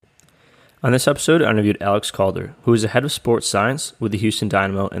On this episode, I interviewed Alex Calder, who is the head of sports science with the Houston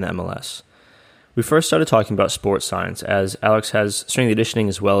Dynamo in the MLS. We first started talking about sports science, as Alex has strength and conditioning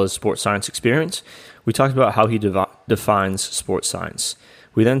as well as sports science experience. We talked about how he defines sports science.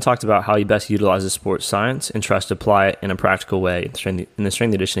 We then talked about how he best utilizes sports science and tries to apply it in a practical way in the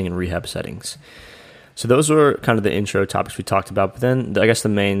strength and conditioning and rehab settings. So those were kind of the intro topics we talked about, but then I guess the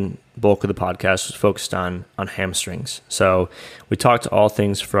main bulk of the podcast was focused on hamstrings. So we talked all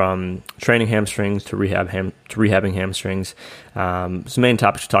things from training hamstrings to rehabbing hamstrings. Some main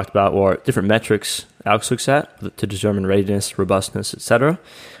topics we talked about were different metrics Alex looks at to determine readiness, robustness, etc.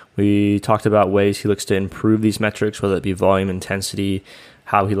 We talked about ways he looks to improve these metrics, whether it be volume, intensity,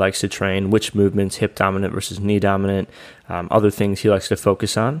 how he likes to train, which movements, hip dominant versus knee dominant, other things he likes to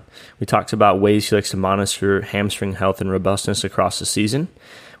focus on. We talked about ways he likes to monitor hamstring health and robustness across the season.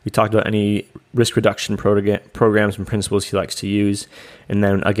 We talked about any risk reduction programs and principles he likes to use. And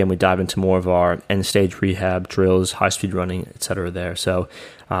then again, we dive into more of our end stage rehab drills, high speed running, etc. there. So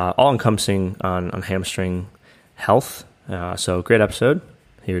all encompassing on hamstring health. So great episode.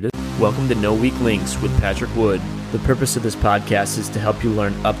 Here it is. Welcome to No Weak Links with Patrick Wood. The purpose of this podcast is to help you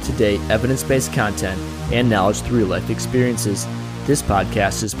learn up-to-date evidence-based content and knowledge through real-life experiences. This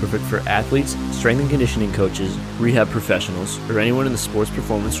podcast is perfect for athletes, strength and conditioning coaches, rehab professionals, or anyone in the sports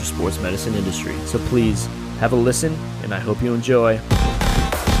performance or sports medicine industry. So please, have a listen, and I hope you enjoy.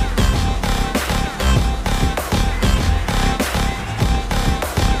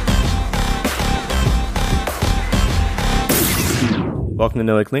 Welcome to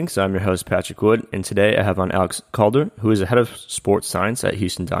No Weak Links. I'm your host, Patrick Wood, and today I have on Alex Calder, who is the head of sports science at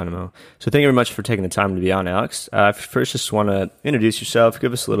Houston Dynamo. So thank you very much for taking the time to be on, Alex. First, just want to introduce yourself,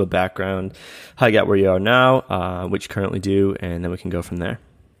 give us a little background, how you got where you are now, what you currently do, and then we can go from there.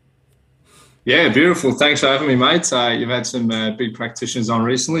 Yeah, beautiful. Thanks for having me, mate. You've had some big practitioners on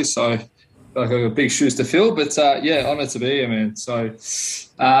recently, so I feel like I've got big shoes to fill, but honoured to be here, man. So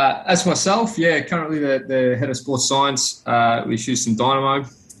as myself, currently the head of sports science with Houston Dynamo.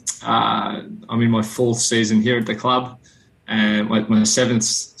 I'm in my fourth season here at the club and my seventh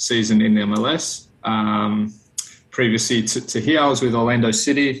season in the MLS. Previously to here, I was with Orlando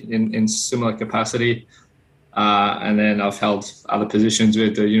City in similar capacity. And then I've held other positions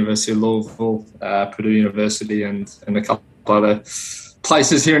with the University of Louisville, Purdue University, and a couple other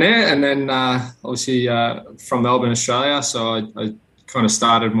places here and there. And then obviously from Melbourne, Australia. So I kind of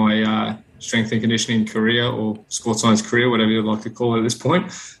started my strength and conditioning career, or sports science career, whatever you'd like to call it at this point.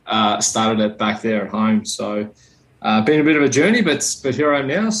 Started it back there at home. So been a bit of a journey, but here I am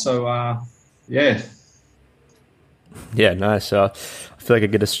now. So yeah. Yeah, nice. I feel like I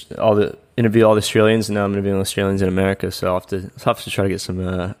get interview all the Australians, and now I'm interviewing Australians in America, so I'll have to try to get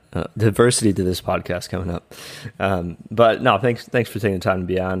some diversity to this podcast coming up. But no, thanks for taking the time to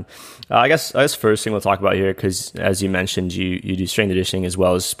be on. I guess first thing we'll talk about here, because as you mentioned, you do strength and conditioning as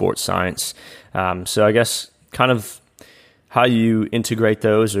well as sports science. So I guess kind of how you integrate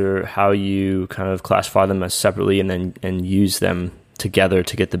those, or how you kind of classify them as separately and use them together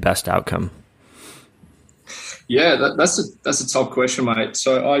to get the best outcome. Yeah, that's a top question, mate.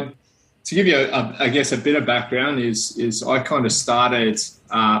 So to give you, I guess, a bit of background is I kind of started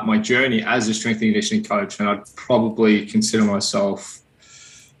my journey as a strength and conditioning coach, and I'd probably consider myself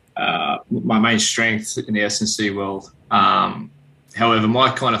my main strength in the S&C world. However, my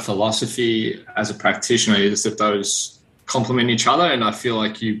kind of philosophy as a practitioner is that those complement each other, and I feel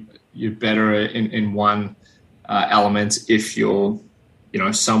like you're better in one element if you're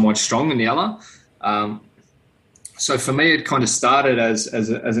somewhat strong in the other. So for me, it kind of started as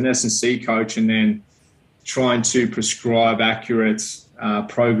an S&C coach, and then trying to prescribe accurate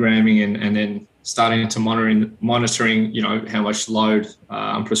programming, and then starting to monitoring, how much load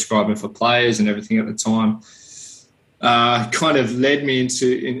I'm prescribing for players and everything at the time. Kind of led me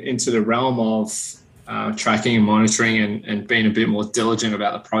into the realm of tracking and monitoring and being a bit more diligent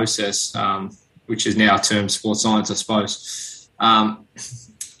about the process, which is now termed sports science, I suppose.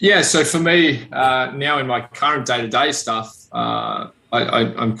 So for me, now in my current day-to-day stuff,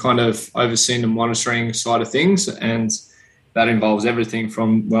 I'm kind of overseeing the monitoring side of things, and that involves everything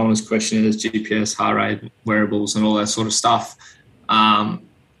from wellness questionnaires, GPS, heart rate, wearables, and all that sort of stuff. But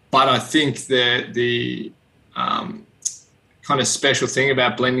I think the kind of special thing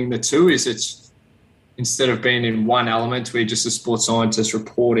about blending the two is it's, instead of being in one element where you're just a sports scientist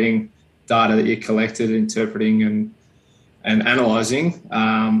reporting data that you collected, interpreting and analysing,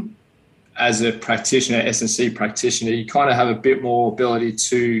 as a practitioner, S&C practitioner, you kind of have a bit more ability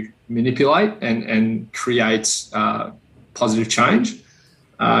to manipulate and create positive change.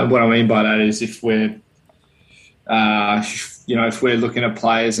 What I mean by that is if we're, if we're looking at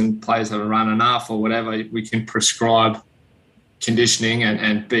players and players that run enough or whatever, we can prescribe conditioning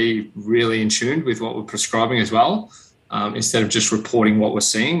and be really in tune with what we're prescribing as well. Instead of just reporting what we're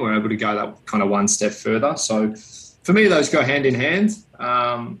seeing, we're able to go that kind of one step further. So for me, those go hand in hand.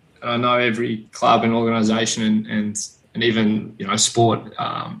 And I know every club and organisation and even, sport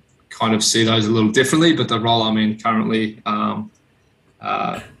kind of see those a little differently, but the role I'm in currently,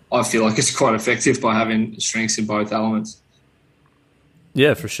 I feel like it's quite effective by having strengths in both elements.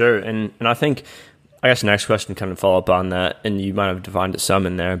 Yeah, for sure. And I think, I guess the next question kind of follow up on that, and you might have defined it some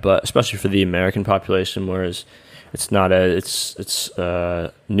in there, but especially for the American population, whereas it's not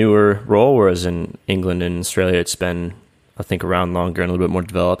a newer role, whereas in England and Australia it's been, I think, around longer and a little bit more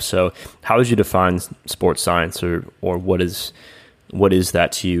developed. So how would you define sports science, or what is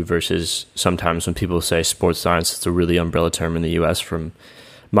that to you, versus sometimes when people say sports science, it's a really umbrella term in the US from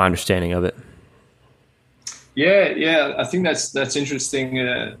my understanding of it? Yeah, I think that's interesting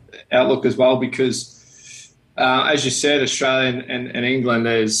outlook as well, because as you said, Australia and England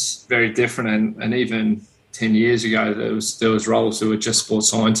is very different, and even 10 years ago there was roles that were just sports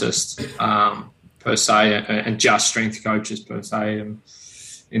scientists per se, and just strength coaches per se. And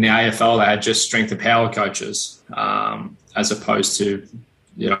in the AFL they had just strength and power coaches, as opposed to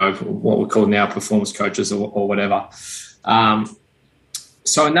what we call now performance coaches or whatever.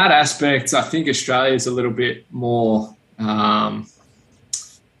 So in that aspect, I think Australia is a little bit more. I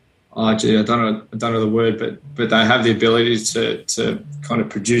don't know the word, but they have the ability to kind of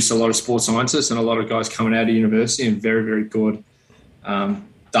produce a lot of sports scientists and a lot of guys coming out of university and very, very good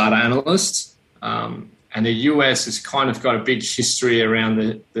data analysts. And the US has kind of got a big history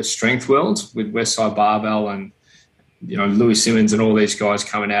around the strength world with Westside Barbell and Louis Simmons and all these guys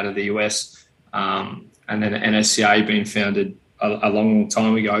coming out of the US, and then the NSCA being founded a long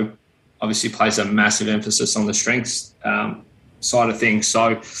time ago, obviously places a massive emphasis on the strengths side of things.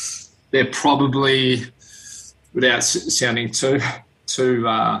 So they're probably, without sounding too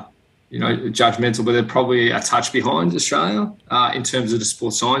judgmental, but they're probably a touch behind Australia in terms of the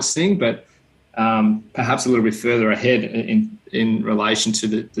sports science thing, but perhaps a little bit further ahead in relation to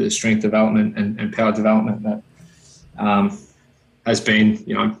the strength development and power development that has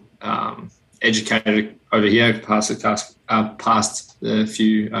been educated over here past a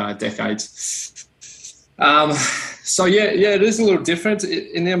few decades. So it is a little different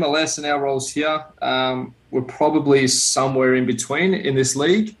in the MLS and our roles here. We're probably somewhere in between in this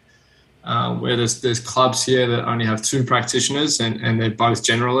league, where there's clubs here that only have 2 practitioners and they're both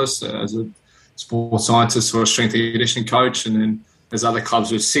generalists as a sports scientist or a strength and conditioning coach, and then there's other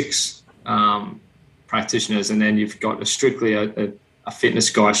clubs with 6 practitioners, and then you've got strictly a fitness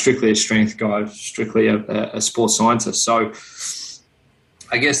guy, strictly a strength guy, strictly a sports scientist. So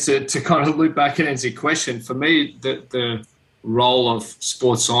I guess to kind of loop back and answer your question, for me, the role of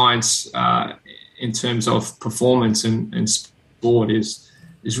sports science in terms of performance and sport is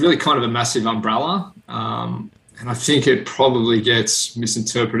really kind of a massive umbrella. And I think it probably gets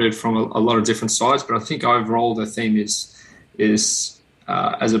misinterpreted from a lot of different sides, but I think overall the theme is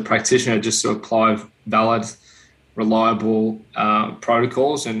as a practitioner, just to apply valid, reliable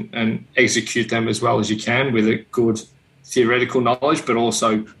protocols and execute them as well as you can with a good theoretical knowledge, but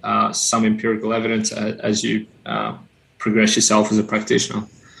also some empirical evidence as you progress yourself as a practitioner.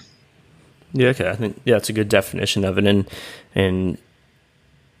 Yeah, okay. I think it's a good definition of it, and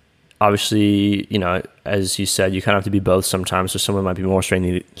obviously, as you said, you kind of have to be both sometimes. So someone might be more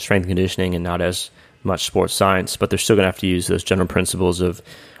strength and conditioning and not as much sports science, but they're still going to have to use those general principles of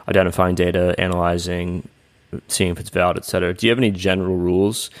identifying data, analyzing, seeing if it's valid, et cetera. Do you have any general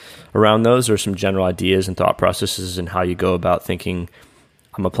rules around those, or some general ideas and thought processes and how you go about thinking,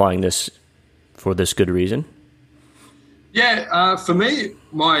 I'm applying this for this good reason? Yeah, for me,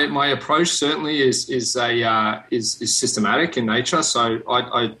 my approach certainly is systematic in nature. So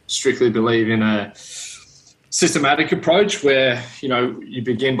I strictly believe in a systematic approach where you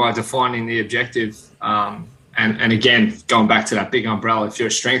begin by defining the objective, and again, going back to that big umbrella. If you're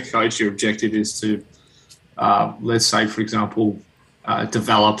a strength coach, your objective is to let's say, for example,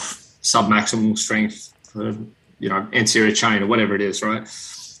 develop submaximal strength for anterior chain or whatever it is, right?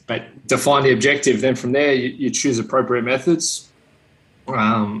 But define the objective. Then from there, you choose appropriate methods,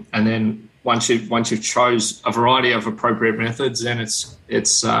 and then once you've chose a variety of appropriate methods, then it's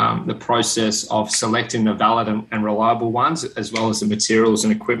the process of selecting the valid and reliable ones, as well as the materials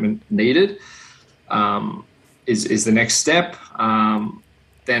and equipment needed, is the next step.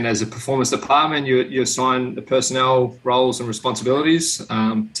 Then, as a performance department, you assign the personnel roles and responsibilities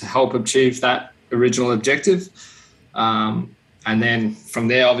to help achieve that original objective. And then from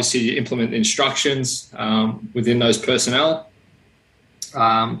there, obviously, you implement the instructions within those personnel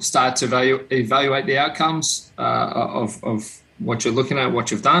start to evaluate the outcomes of what you're looking at,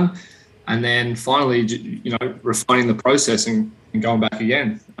 what you've done, and then finally, refining the process and going back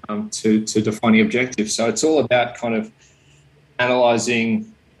again to defining objectives. So it's all about kind of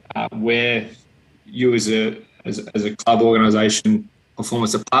analysing where you as a club organisation,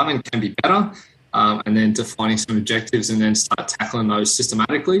 performance department can be better, and then defining some objectives and then start tackling those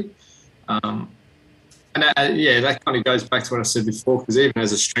systematically. That kind of goes back to what I said before, because even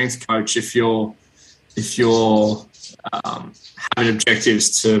as a strength coach, if you're having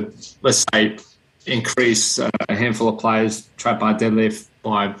objectives to, let's say, increase a handful of players trap bar deadlift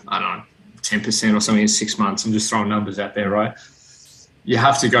by, I don't know, 10% or something in 6 months, I'm just throwing numbers out there, right? You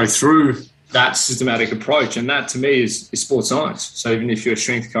have to go through that systematic approach, and that to me is sports science. So even if you're a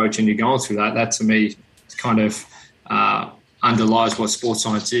strength coach and you're going through that to me kind of underlies what sports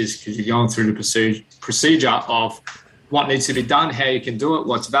science is, because you're going through the procedure of what needs to be done, how you can do it,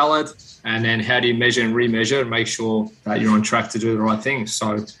 what's valid, and then how do you measure and remeasure and make sure that you're on track to do the right thing.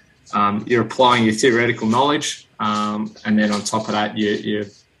 So you're applying your theoretical knowledge, and then on top of that, you're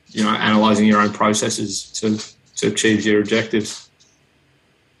analysing your own processes to achieve your objectives.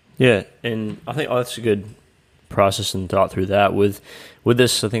 Yeah, and I think that's a good process and thought through that. With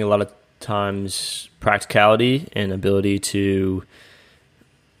this, I think a lot of times practicality and ability to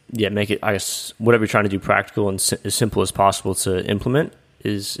make it, I guess, whatever you're trying to do practical and as simple as possible to implement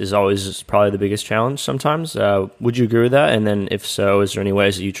is always probably the biggest challenge sometimes. Would you agree with that? And then if so, is there any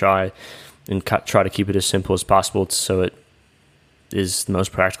ways that you try to keep it as simple as possible so it is the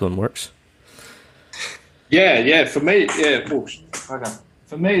most practical and works? Yeah. For me, okay.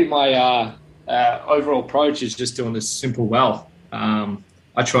 For me, my overall approach is just doing this simple well.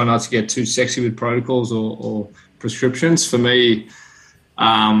 I try not to get too sexy with protocols or prescriptions. For me,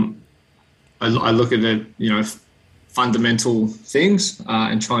 I look at the fundamental things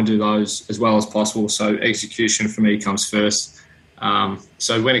and try and do those as well as possible. So execution for me comes first.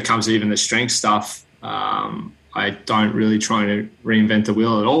 So when it comes to even the strength stuff, I don't really try to reinvent the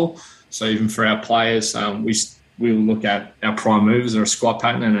wheel at all. So even for our players, we will look at our prime movers or a squat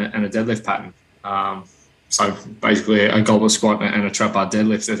pattern and a deadlift pattern. So basically a goblet squat and a trap bar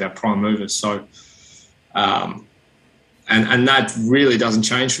deadlift as our prime movers. So, and that really doesn't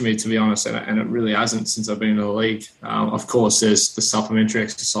change for me, to be honest, and it really hasn't since I've been in the league. Of course, there's the supplementary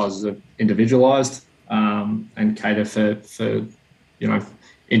exercises that are individualised and cater for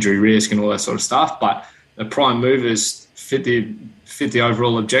injury risk and all that sort of stuff. But the prime movers fit the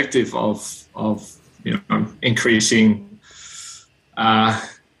overall objective of increasing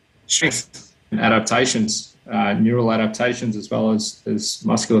strength and adaptations, neural adaptations, as well as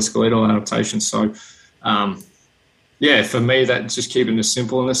musculoskeletal adaptations. So, for me, that's just keeping it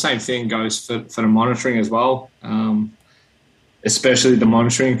simple. And the same thing goes for the monitoring as well, especially the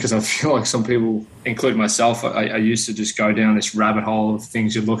monitoring, because I feel like some people, including myself, I used to just go down this rabbit hole of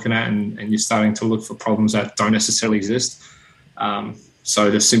things you're looking at and you're starting to look for problems that don't necessarily exist.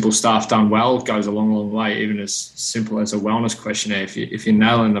 So the simple stuff done well goes a long, long way, even as simple as a wellness questionnaire. If you're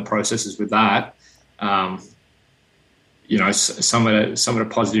nailing the processes with that, some of the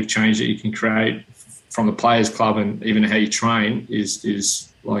positive change that you can create from the players club and even how you train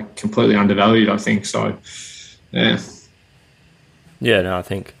is like completely undervalued, I think. So, yeah. Yeah, no, I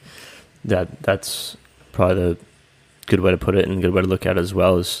think that's probably the good way to put it and a good way to look at it, as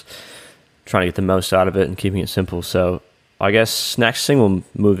well as trying to get the most out of it and keeping it simple. So I guess next thing we'll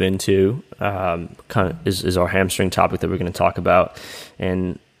move into is our hamstring topic that we're going to talk about.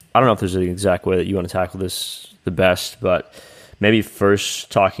 And I don't know if there's an exact way that you want to tackle this the best, but maybe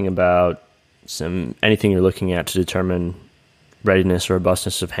first talking about anything you're looking at to determine readiness or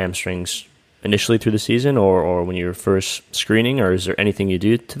robustness of hamstrings initially through the season or when you're first screening, or is there anything you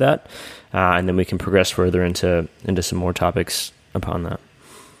do to that? And then we can progress further into some more topics upon that.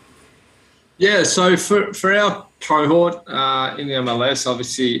 Yeah, so for our cohort in the MLS,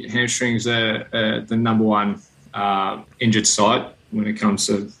 obviously hamstrings are the number one injured site when it comes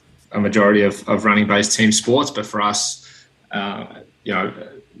to a majority of running-based team sports. But for us,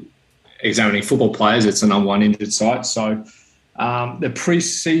 examining football players, it's the number one injured site. So the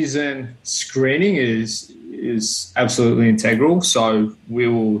pre-season screening is absolutely integral. So we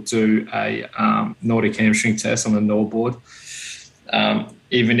will do a Nordic hamstring test on the NOR board.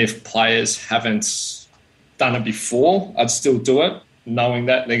 Even if players haven't done it before, I'd still do it, knowing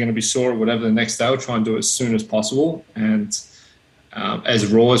that they're going to be sore or whatever the next day. I'll try and do it as soon as possible and as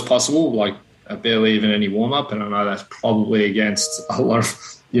raw as possible, like barely even any warm-up. And I know that's probably against a lot of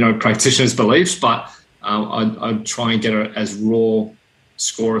practitioners' beliefs, but I'd try and get it as raw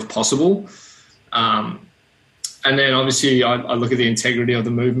score as possible. And then obviously I look at the integrity of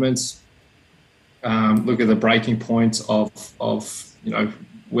the movements, look at the breaking point of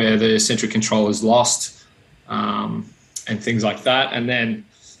where the eccentric control is lost, and things like that. And then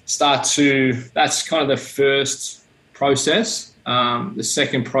that's kind of the first process. The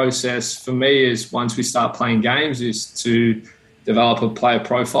second process for me is, once we start playing games, is to develop a player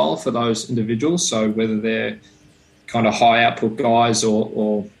profile for those individuals. So whether they're kind of high output guys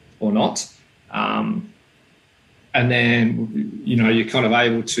or not. And then, you're kind of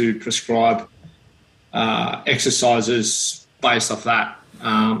able to prescribe exercises based off that,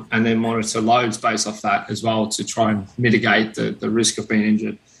 and then monitor loads based off that as well, to try and mitigate the risk of being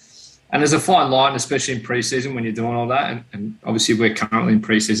injured. And there's a fine line, especially in pre-season, when you're doing all that. And obviously we're currently in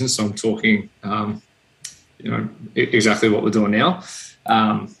pre-season, so I'm talking, exactly what we're doing now.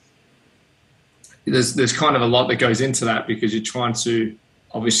 There's kind of a lot that goes into that, because you're trying to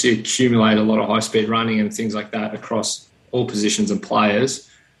obviously accumulate a lot of high-speed running and things like that across all positions and players.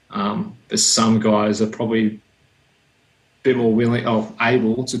 But some guys are probably a bit more willing or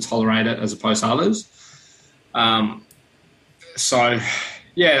able to tolerate it as opposed to others. That's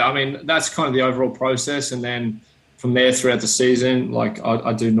kind of the overall process. And then from there throughout the season, like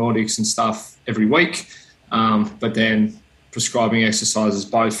I do Nordics and stuff every week, but then prescribing exercises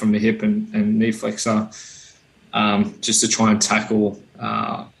both from the hip and knee flexor, just to try and tackle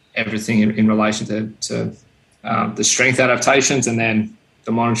everything in relation to the strength adaptations, and then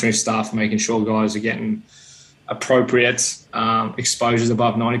the monitoring stuff, making sure guys are getting appropriate exposures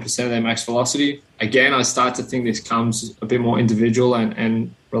above 90% of their max velocity. Again, I start to think this comes a bit more individual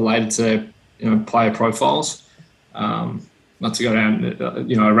and related to player profiles. Not to go down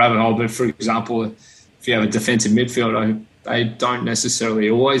a rabbit hole, but for example, if you have a defensive midfielder, they don't necessarily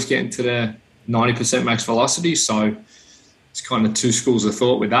always get into the 90% max velocity. So it's kind of two schools of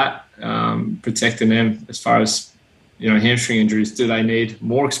thought with that, protecting them as far as, hamstring injuries. Do they need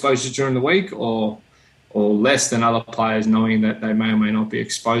more exposure during the week or less than other players, knowing that they may or may not be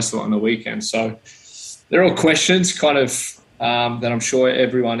exposed to it on the weekend? So they're all questions kind of that I'm sure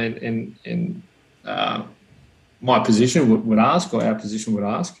everyone in my position would ask, or our position would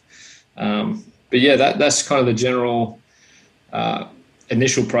ask. But yeah, that's kind of the general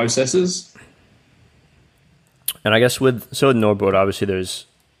initial processes. And I guess with NordBord, obviously there's,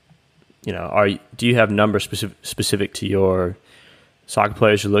 do you have numbers specific to your soccer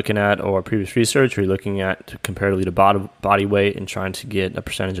players you're looking at, or previous research? Are you looking at comparatively to body weight and trying to get a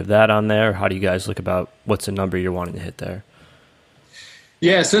percentage of that on there? How do you guys look about what's the number you're wanting to hit there?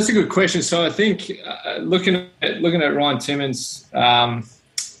 Yeah, so that's a good question. So I think looking at Ryan Timmins'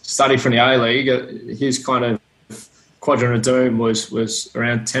 study from the A-League, his kind of quadrant of doom was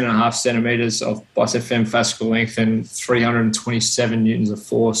around 10.5 centimetres of bicep fem fascicle length and 327 newtons of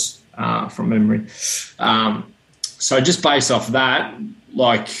force from memory. So just based off that,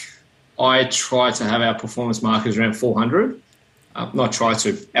 I try to have our performance markers around 400. Our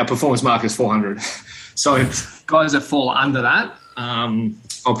performance marker is 400. So guys that fall under that,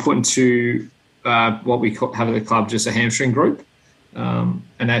 I'll put into what we have at the club just a hamstring group. And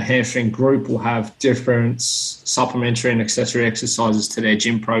that hamstring group will have different supplementary and accessory exercises to their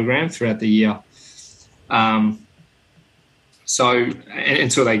gym program throughout the year. So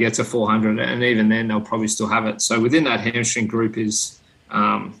until they get to 400, and even then they'll probably still have it. So within that hamstring group is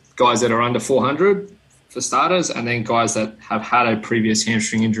guys that are under 400 for starters, and then guys that have had a previous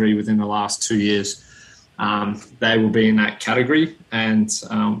hamstring injury within the last 2 years. They will be in that category, and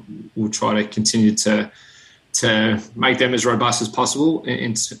we'll try to continue to make them as robust as possible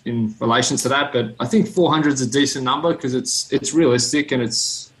in relation to that. But I think 400 is a decent number because it's realistic, and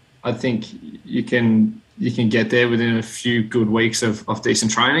I think you can get there within a few good weeks of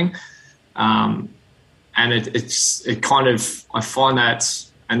decent training. And it kind of, I find that,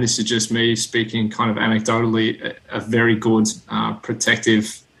 and this is just me speaking kind of anecdotally, a very good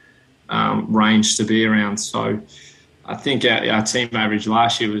protective range to be around. So I think our team average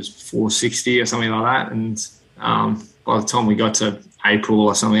last year was 460 or something like that. And by the time we got to April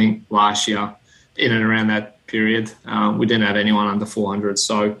or something last year, in and around that period, we didn't have anyone under 400.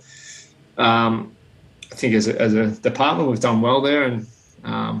 So I think as a department, we've done well there, and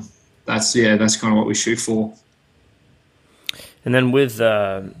that's kind of what we shoot for. And then with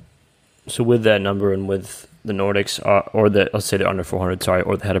that number and with the Nordics, or let's say they're under 400,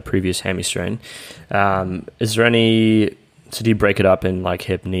 or they had a previous hammy strain, is there any? So do you break it up in like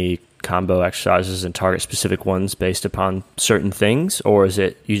hip, knee combo exercises and target specific ones based upon certain things, or is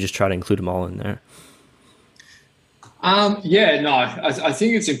it you just try to include them all in there? I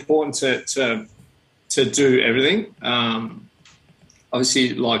think it's important to do everything.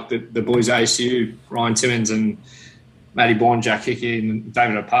 Obviously, like the boys at ACU, Ryan Timmins and Matty Bourne, Jack Hickey, and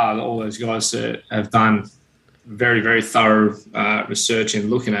David Opar, all those guys have done very, very thorough research in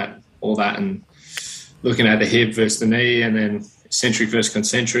looking at all that and looking at the hip versus the knee, and then centric versus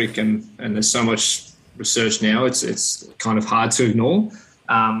concentric, and there's so much research now. It's kind of hard to ignore.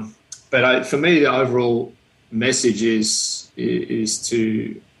 But for me, the overall message is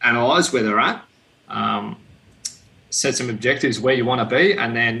to analyse where they're at, set some objectives where you want to be,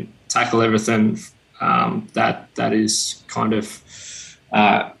 and then tackle everything that is kind of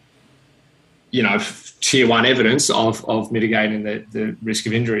tier one evidence of mitigating the risk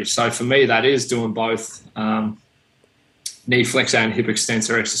of injury. So for me, that is doing both knee flexor and hip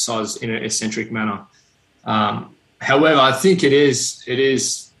extensor exercise in an eccentric manner. However, I think it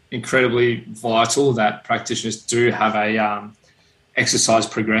is incredibly vital that practitioners do have a exercise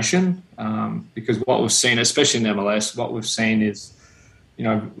progression, because what we've seen, especially in MLS, what we've seen is,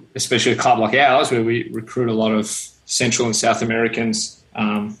 especially a club like ours where we recruit a lot of Central and South Americans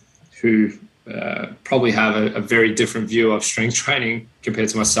who probably have a very different view of strength training compared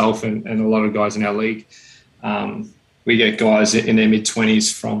to myself and a lot of guys in our league. We get guys in their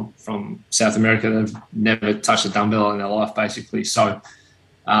mid-20s from South America that have never touched a dumbbell in their life, basically. So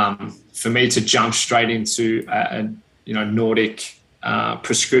for me to jump straight into a Nordic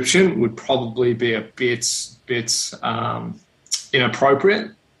prescription would probably be a bit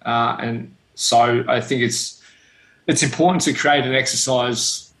inappropriate. And so I think it's important to create an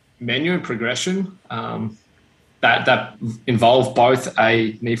exercise menu and progression that involve both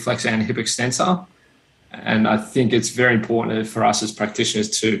a knee flexor and hip extensor. And I think it's very important for us as practitioners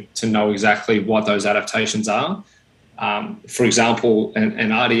to know exactly what those adaptations are. For example, an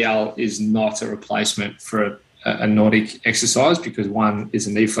RDL is not a replacement for a Nordic exercise, because one is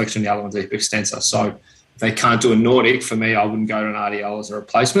a knee flexion, the other one's a hip extensor. So if they can't do a Nordic, for me, I wouldn't go to an RDL as a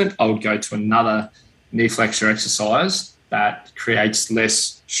replacement. I would go to another knee flexor exercise that creates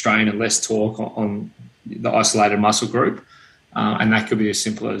less strain and less torque on the isolated muscle group. And that could be as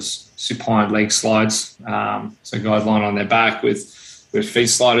simple as supine leg slides. So guys lying on their back with feet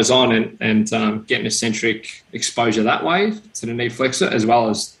sliders on and getting eccentric exposure that way to the knee flexor, as well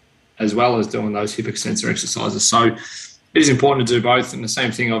as doing those hip extensor exercises. So it is important to do both. And the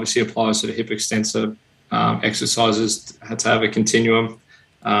same thing obviously applies to the hip extensor exercises, to have a continuum.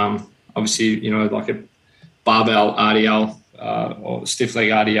 Obviously, like a barbell RDL or stiff leg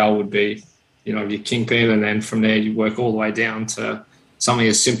RDL would be, your kingpin, and then from there you work all the way down to something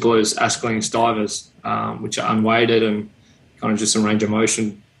as simple as Askelling's divers, which are unweighted and kind of just a range of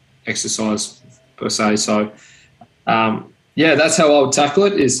motion exercise per se. So, that's how I would tackle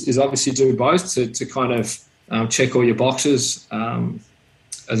it, is obviously do both to kind of check all your boxes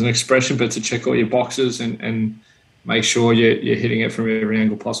as an expression, but to check all your boxes and make sure you're hitting it from every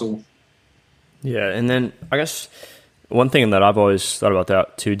angle possible. Yeah, and then I guess one thing that I've always thought about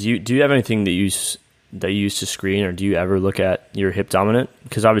that too, do you have anything that you use to screen, or do you ever look at your hip dominant?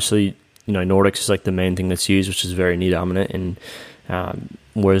 Because obviously, Nordics is like the main thing that's used, which is very knee dominant, and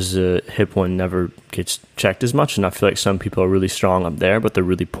whereas the hip one never gets checked as much. And I feel like some people are really strong up there, but they're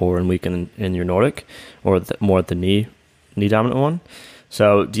really poor and weak in your Nordic, or more at the knee dominant one.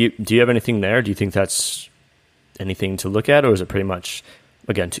 So do you have anything there? Do you think that's anything to look at, or is it pretty much,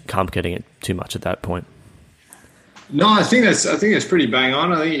 again, complicating it too much at that point? No, I think that's pretty bang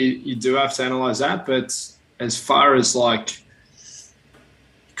on. I think you do have to analyse that, but as far as like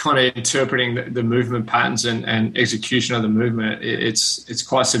kind of interpreting the movement patterns and execution of the movement, it's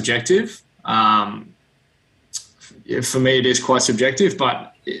quite subjective. For me, it is quite subjective,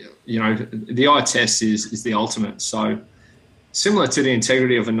 but the eye test is the ultimate. So similar to the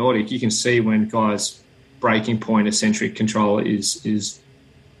integrity of a Nordic, you can see when guys' breaking point eccentric control is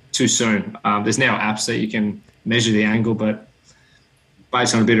too soon. There's now apps that you can measure the angle, but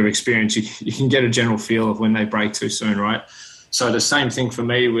based on a bit of experience, you can get a general feel of when they break too soon, right? So the same thing for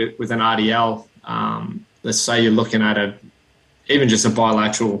me with an RDL. Let's say you're looking at even just a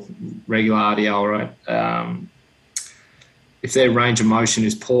bilateral regular RDL, right? If their range of motion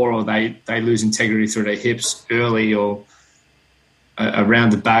is poor, or they lose integrity through their hips early, or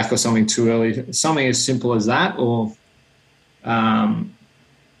around the back or something too early, something as simple as that, or or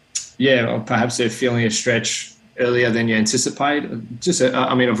perhaps they're feeling a stretch earlier than you anticipate. Just,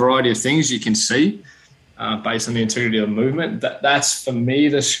 a variety of things you can see based on the integrity of the movement. That's, for me,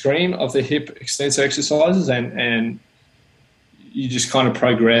 the screen of the hip extensor exercises, and you just kind of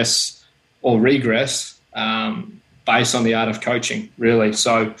progress or regress based on the art of coaching, really.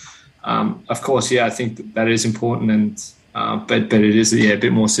 So, of course, I think that is important, and but it is a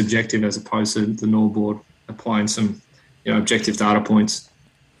bit more subjective as opposed to the NOR board applying some objective data points.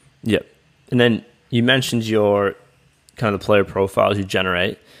 Yep. And then you mentioned your kind of the player profiles you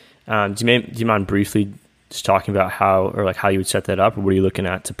generate. Do you mind briefly just talking about how you would set that up, or what are you looking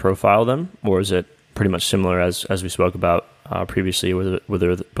at to profile them, or is it pretty much similar as we spoke about previously,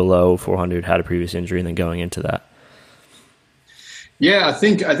 whether below 400 had a previous injury and then going into that? Yeah, I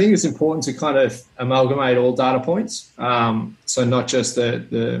think it's important to kind of amalgamate all data points. So not just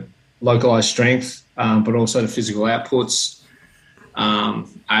the localized strength, but also the physical outputs,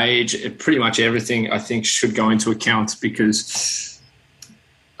 age, pretty much everything I think should go into account, because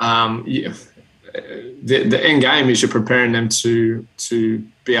the end game is you're preparing them to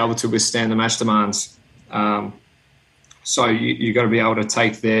be able to withstand the match demands. So you got to be able to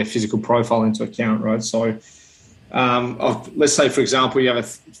take their physical profile into account, right? So let's say, for example, you have a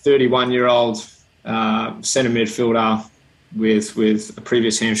 31-year-old centre midfielder with a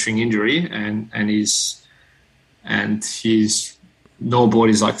previous hamstring injury, and his null board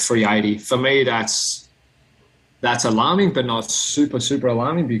is like 380. For me, that's alarming, but not super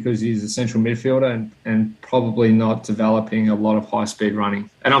alarming, because he's a central midfielder and probably not developing a lot of high speed running.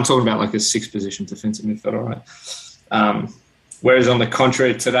 And I'm talking about like a 6th position defensive midfielder, right? Whereas on the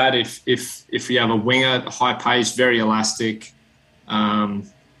contrary to that, if you have a winger, high pace, very elastic,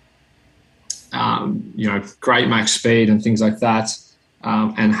 great max speed and things like that,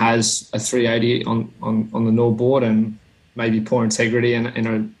 and has a 380 on the null board and maybe poor integrity in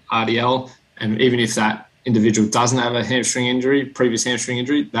an RDL, and even if that individual doesn't have a previous hamstring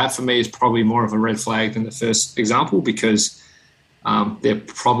injury, that for me is probably more of a red flag than the first example, because they're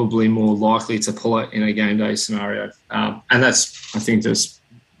probably more likely to pull it in a game day scenario. And I think the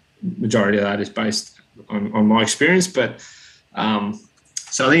majority of that is based on my experience. But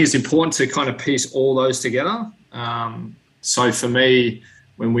so I think it's important to kind of piece all those together. So for me,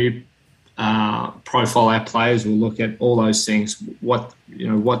 when we profile our players, we'll look at all those things: what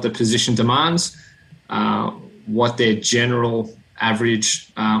the position demands, what their general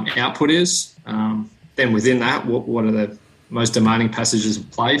average output is. Then within that, what are the most demanding passages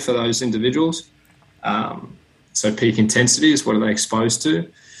of play for those individuals? So peak intensities, what are they exposed to?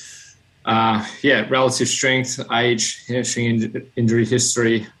 Relative strength, age, hamstring injury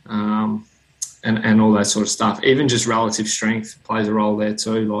history, and all that sort of stuff. Even just relative strength plays a role there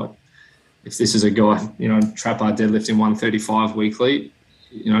too. Like if this is a guy, trap bar deadlifting 135 weekly,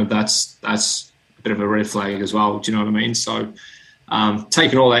 that's a bit of a red flag as well. Do you know what I mean? So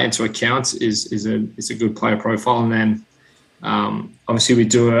taking all that into account is a good player profile. And then obviously we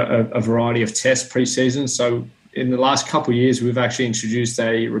do a variety of tests pre-season. So in the last couple of years, we've actually introduced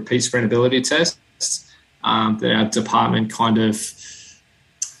a repeat sprintability test that our department kind of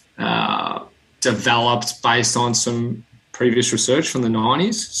developed based on some previous research from the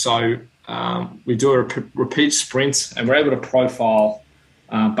 90s. So we do a repeat sprint, and we're able to profile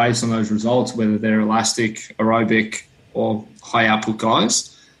based on those results, whether they're elastic, aerobic, or high output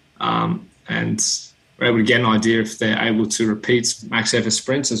guys. And we're able to get an idea if they're able to repeat max effort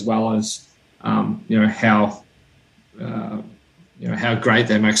sprints, as well as how great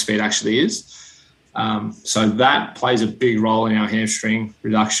their max speed actually is. So that plays a big role in our hamstring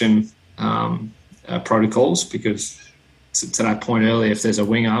reduction protocols, because to that point earlier, if there's a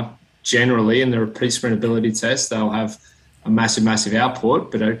winger, generally in the repeat sprintability test, they'll have a massive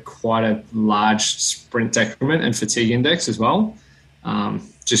output, but quite a large sprint decrement and fatigue index as well,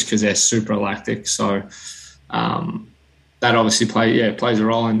 just because they're super lactic. So that obviously plays a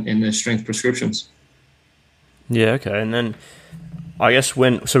role in the strength prescriptions. Yeah, okay. And then I guess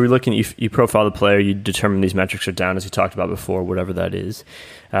we're looking, you profile the player, you determine these metrics are down, as you talked about before, whatever that is,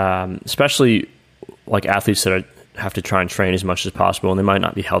 especially like athletes that have to try and train as much as possible, and they might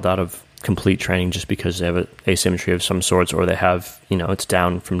not be held out of complete training just because they have an asymmetry of some sorts, or they have, it's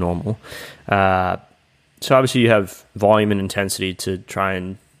down from normal. So obviously you have volume and intensity to try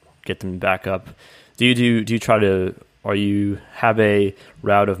and get them back up. Do you have a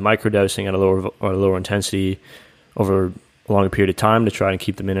route of microdosing at a lower intensity over a longer period of time to try and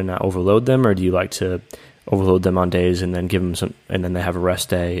keep them in and not overload them, or do you like to overload them on days and then give them some, and then they have a rest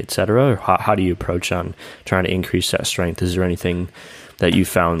day, etc.? Or how do you approach on trying to increase that strength? Is there anything that you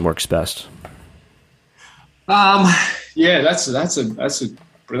found works best? That's a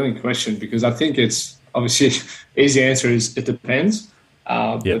brilliant question, because I think it's obviously easy answer is it depends,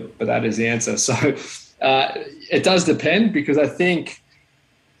 but that is the answer. So it does depend, because I think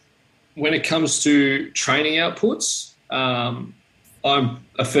when it comes to training outputs, I'm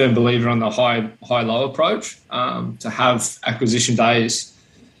a firm believer on the high-low approach, to have acquisition days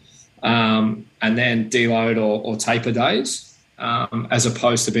and then deload or taper days, as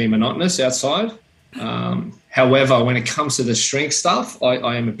opposed to being monotonous outside. However, when it comes to the strength stuff,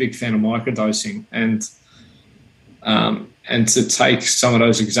 I am a big fan of microdosing, and And to take some of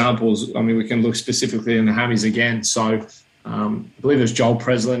those examples, I mean, we can look specifically in the hammies again. So I believe it was Joel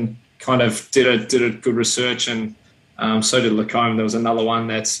Preslin kind of did a good research, and so did Lacombe. There was another one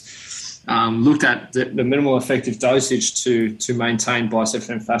that's looked at the minimal effective dosage to maintain bicep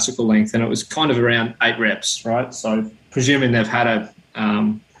and fascicle length, and it was kind of around 8 reps, right? So presuming they've had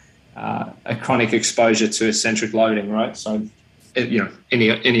a chronic exposure to eccentric loading, right? So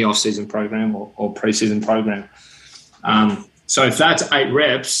any off-season program or pre-season program. So if that's 8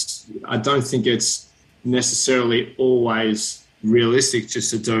 reps, I don't think it's necessarily always realistic just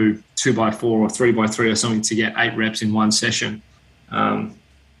to do 2x4 or 3x3 or something to get 8 reps in one session.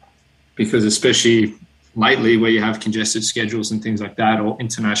 Because especially lately where you have congested schedules and things like that, or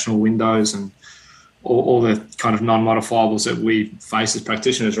international windows and all the kind of non-modifiables that we face as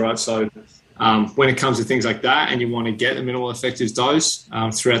practitioners, right? So when it comes to things like that and you want to get the minimal effective dose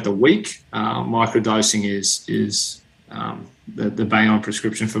throughout the week, microdosing is the bang-on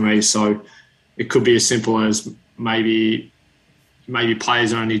prescription for me. So it could be as simple as maybe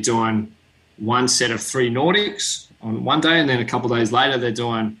players are only doing one set of 3 Nordics on one day, and then a couple of days later they're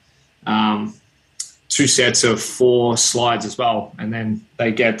doing 2 sets of 4 slides as well, and then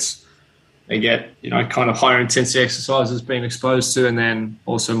they get kind of higher intensity exercises being exposed to, and then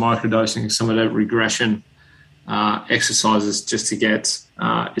also microdosing some of the regression exercises just to get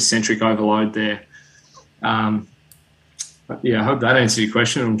eccentric overload there. I hope that answers your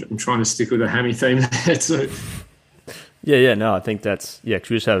question. I'm trying to stick with the hammy theme there too. No, I think that's, because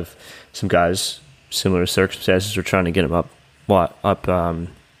we just have some guys, similar circumstances, we're trying to get them up,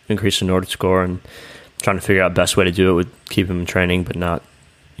 increase the Nordic score, and trying to figure out the best way to do it with keep them in training, but not,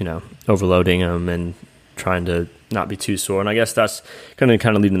 overloading them and trying to not be too sore. And I guess that's going to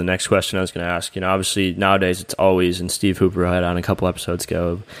kind of lead to the next question I was going to ask. Obviously nowadays it's always, and Steve Hooper had on a couple episodes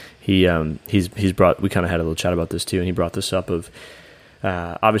ago, he's brought, we kind of had a little chat about this too, and he brought this up of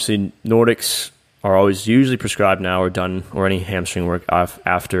obviously Nordics are always usually prescribed now or done, or any hamstring work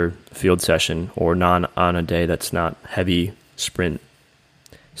after field session or on a day that's not heavy sprint.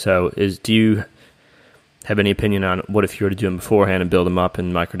 So do you have any opinion on what if you were to do them beforehand and build them up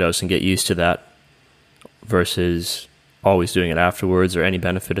and microdose and get used to that versus always doing it afterwards, or any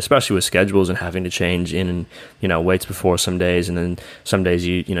benefit, especially with schedules and having to change in, weights before some days, and then some days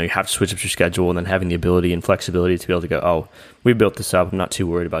you have to switch up your schedule, and then having the ability and flexibility to be able to go, oh, we built this up, I'm not too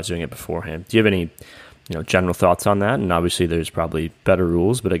worried about doing it beforehand. Do you have any general thoughts on that? And obviously there's probably better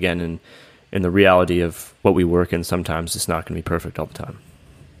rules, but again, in the reality of what we work in, sometimes it's not going to be perfect all the time.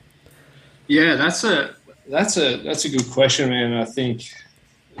 Yeah, that's a good question, man. I think,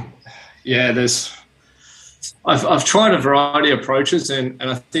 I've tried a variety of approaches, and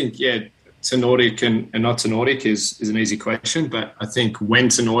I think, to Nordic and not to Nordic is an easy question, but I think when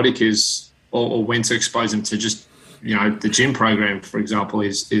to Nordic is, or when to expose them to just, the gym program, for example,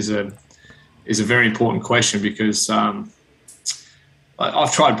 is a very important question, because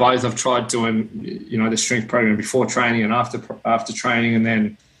I've tried both. I've tried doing, the strength program before training and after training, and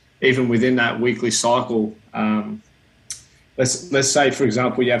then even within that weekly cycle, let's say, for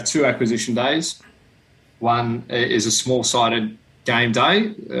example, you have 2 acquisition days. One is a small-sided game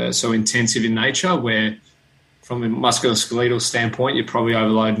day, so intensive in nature, where from a musculoskeletal standpoint, you're probably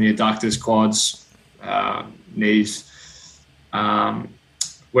overloading the adductors, quads, knees.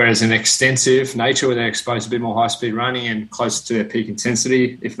 Whereas in extensive nature, where they're exposed to a bit more high-speed running and closer to their peak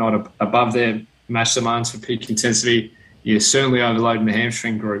intensity, if not above their max demands for peak intensity, you're certainly overloading the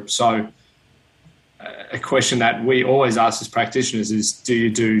hamstring group. So a question that we always ask as practitioners is, do you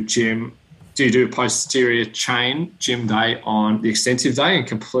do a posterior chain gym day on the extensive day and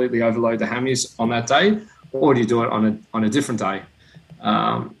completely overload the hammies on that day, or do you do it on a different day?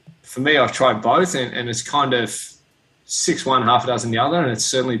 For me, I've tried both, and it's kind of 6 one, half a dozen the other, and it's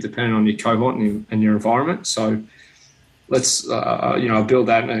certainly dependent on your cohort and your environment. So let's, I'll build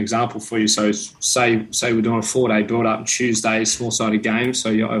that in an example for you. So say we're doing a 4-day build-up on Tuesday, small-sided game, so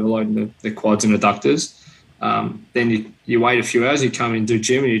you're overloading the quads and adductors. Then you wait a few hours, you come in and do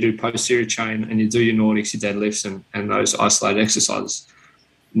gym, and you do posterior chain, and you do your Nordics, your deadlifts, and those isolated exercises,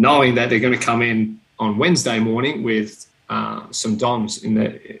 knowing that they're going to come in on Wednesday morning with some DOMs in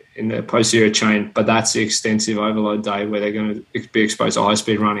the posterior chain, but that's the extensive overload day where they're going to be exposed to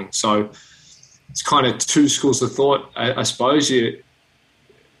high-speed running. So it's kind of 2 schools of thought, I suppose,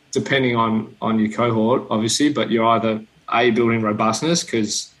 depending on your cohort, obviously, but you're either A, building robustness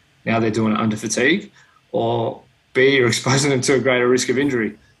because now they're doing it under fatigue, or B, you're exposing them to a greater risk of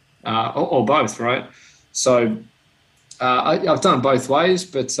injury, or both, right? So I've done both ways,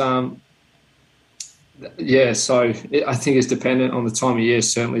 but so I think it's dependent on the time of year,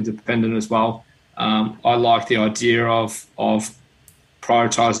 certainly dependent as well. I like the idea of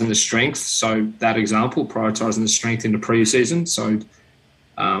prioritising the strength. So that example, prioritising the strength in the pre-season. So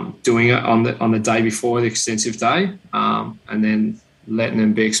doing it on the day before the extensive day, and then letting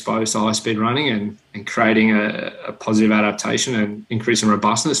them be exposed to high-speed running and creating a positive adaptation and increasing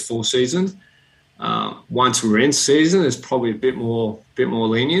robustness for season. Once we're in season, there's probably a bit more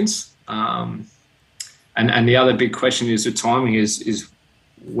lenience. And the other big question is the timing is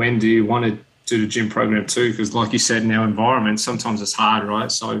when do you want to do the gym program too? Because like you said, in our environment, sometimes it's hard,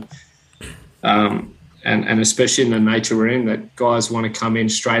 right? So, and especially in the nature we're in, that guys want to come in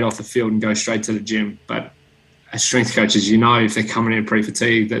straight off the field and go straight to the gym. But as strength coaches, if they're coming in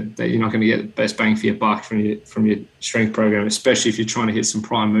pre-fatigue, that you're not going to get the best bang for your buck from your strength program, especially if you're trying to hit some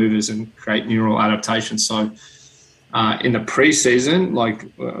prime movers and create neural adaptation. So in the pre-season, like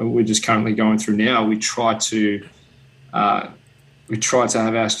we're just currently going through now, we try to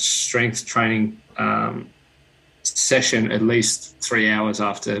have our strength training session at least 3 hours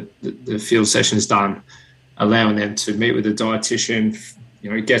after the field session is done, allowing them to meet with a dietitian,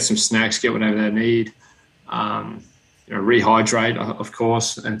 get some snacks, get whatever they need, rehydrate, of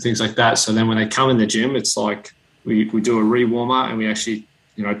course, and things like that. So then when they come in the gym, it's like we do a re-warmer and we actually,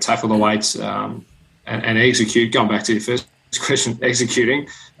 tackle the weights and execute, going back to your first question, executing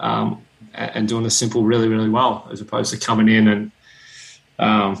and doing the simple really, really well, as opposed to coming in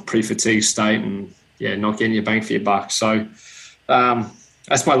and pre-fatigue state and, not getting your bang for your buck. So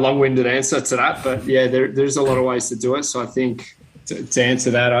that's my long-winded answer to that. But, there's a lot of ways to do it. So I think to answer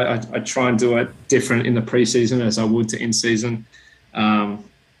that, I try and do it different in the pre-season as I would to in-season.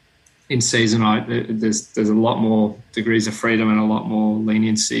 In season, there's a lot more degrees of freedom and a lot more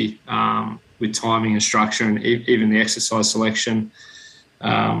leniency with timing and structure and even the exercise selection.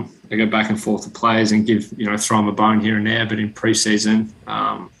 I go back and forth to players and throw them a bone here and there. But in pre-season,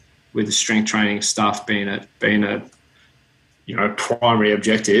 with the strength training stuff being a primary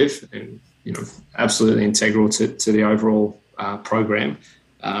objective and absolutely integral to the overall program,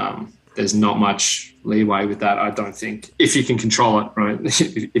 there's not much leeway with that, I don't think, if you can control it, right?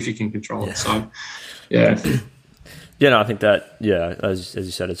 If you can control it. So, yeah. Yeah, no, I think that, as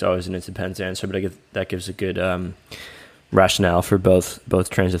you said, it's always an it depends answer, but that gives a good rationale for both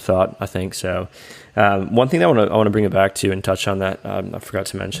trains of thought, I think. So one thing that I want to bring it back to and touch on that I forgot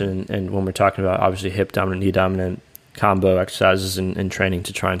to mention, and when we're talking about obviously hip dominant, knee dominant combo exercises and training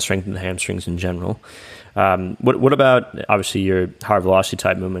to try and strengthen the hamstrings in general. What about obviously your high velocity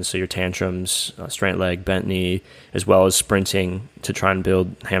type movements, so your tantrums, straight leg, bent knee, as well as sprinting to try and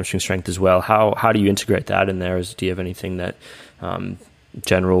build hamstring strength as well? How do you integrate that in there? Do you have anything that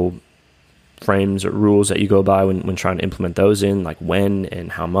general frames or rules that you go by when trying to implement those in, like when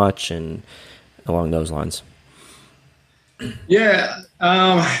and how much and along those lines? Yeah.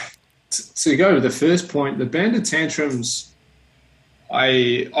 To go to the first point, the banded tantrums,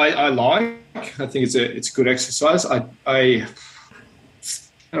 I like. I think it's a good exercise. I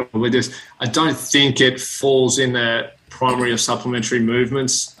don't think it falls in the primary or supplementary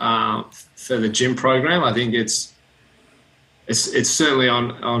movements for the gym program. I think it's certainly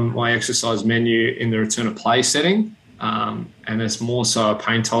on my exercise menu in the return of play setting, and it's more so a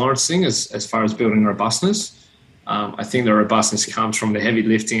pain tolerance thing as far as building robustness. I think the robustness comes from the heavy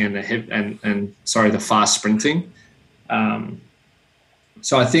lifting and the fast sprinting.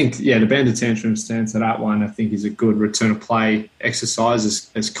 So I think, the banded tantrum stands to that one. I think is a good return of play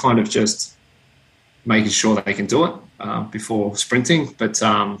exercise as kind of just making sure they can do it before sprinting. But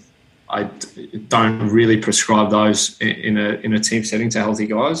I don't really prescribe those in a team setting to healthy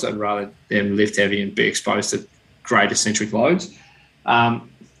guys. I'd rather them lift heavy and be exposed to great eccentric loads.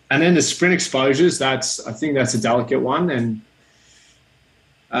 And then the sprint exposures, I think that's a delicate one. And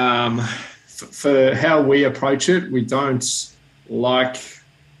for how we approach it, we don't like,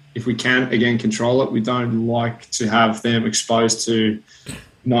 if we can, again, control it, we don't like to have them exposed to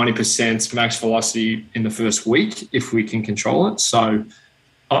 90% max velocity in the first week if we can control it. So,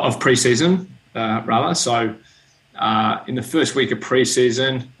 of pre-season, rather. So, in the first week of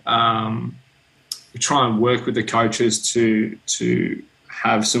pre-season, we try and work with the coaches to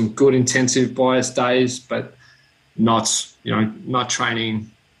have some good intensive bias days, but not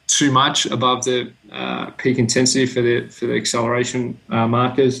training too much above the peak intensity for the acceleration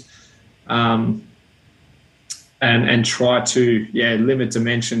markers, and try to limit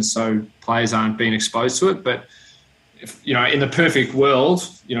dimensions so players aren't being exposed to it. But in the perfect world,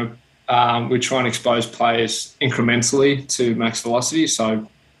 we try and expose players incrementally to max velocity. So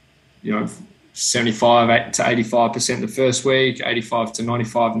 75 to 85% the first week, 85 to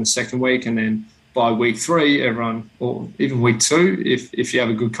 95 in the second week, and then by week 3, everyone, or even week 2, if you have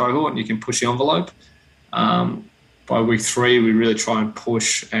a good cohort and you can push the envelope, by week 3 we really try and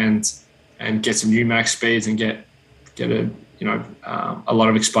push and get some new max speeds and get a lot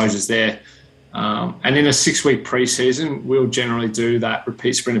of exposures there. And in a 6-week preseason, we'll generally do that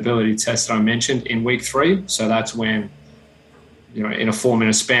repeat sprintability test that I mentioned in week 3. So that's when, in a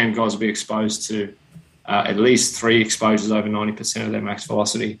 4-minute span, guys will be exposed to at least 3 exposures over 90% of their max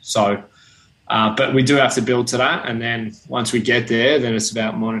velocity. So, but we do have to build to that. And then once we get there, then it's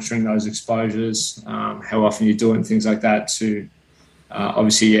about monitoring those exposures, how often you do it and things like that to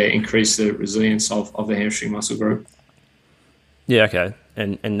obviously increase the resilience of the hamstring muscle group. Yeah, okay.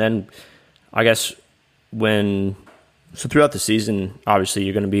 And then I guess throughout the season, obviously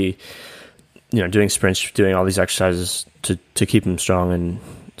you're going to be, doing sprints, doing all these exercises to keep them strong and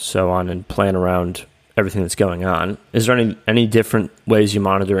so on, and plan around everything that's going on. Is there any different ways you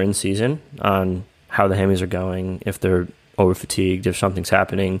monitor in season on how the hammies are going, if they're over fatigued, if something's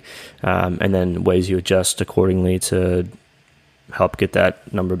happening, and then ways you adjust accordingly to help get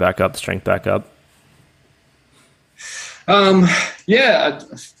that number back up, the strength back up?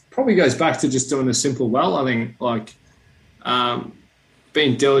 It probably goes back to just doing the simple well. I think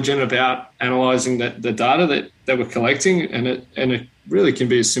being diligent about analysing the data that we're collecting, and it really can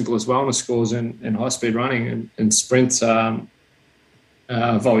be as simple as wellness scores and high speed running and sprint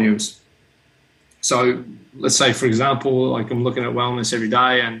volumes. So let's say, for example, like I'm looking at wellness every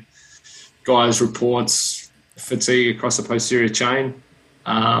day and guys reports fatigue across the posterior chain,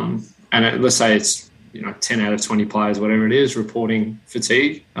 let's say it's 10 out of 20 players, whatever it is, reporting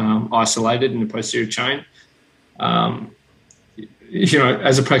fatigue isolated in the posterior chain. As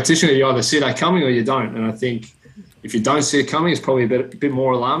a practitioner, you either see that coming or you don't. And I think if you don't see it coming, it's probably a bit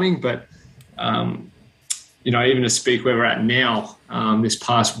more alarming. But, even to speak where we're at now, this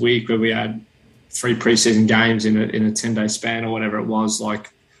past week where we had 3 preseason games in a 10-day span or whatever it was,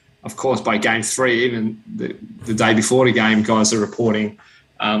 like, of course, by game 3, even the day before the game, guys are reporting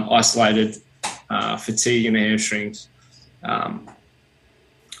isolated fatigue in the hamstrings.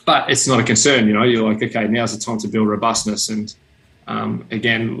 But it's not a concern, you're like, okay, now's the time to build robustness. And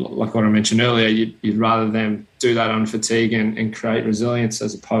again, like what I mentioned earlier, you'd rather them do that on fatigue and create resilience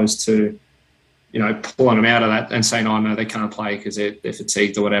as opposed to, pulling them out of that and saying, oh, no, they can't play because they're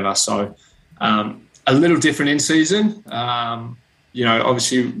fatigued or whatever. So a little different in season.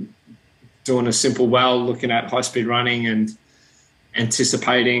 Obviously doing a simple well, looking at high-speed running and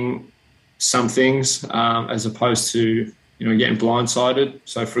anticipating some things as opposed to, getting blindsided.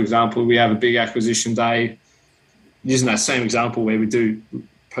 So, for example, we have a big acquisition day, using that same example where we do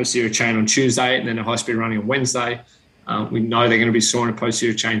posterior chain on Tuesday and then a high-speed running on Wednesday. We know they're going to be sore in a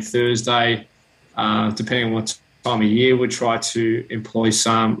posterior chain Thursday. Depending on what time of year, we try to employ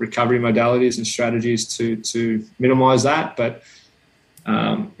some recovery modalities and strategies to minimise that. But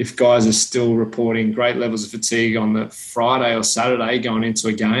if guys are still reporting great levels of fatigue on the Friday or Saturday going into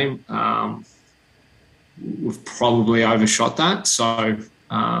a game, we've probably overshot that. So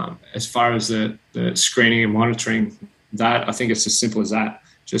as far as the screening and monitoring that, I think it's as simple as that.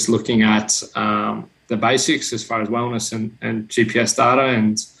 Just looking at the basics as far as wellness and GPS data.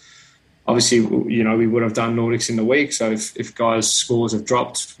 And obviously, we would have done Nordics in the week. So if guys' scores have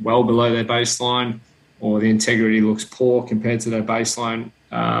dropped well below their baseline or the integrity looks poor compared to their baseline,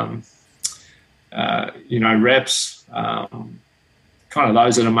 reps, kind of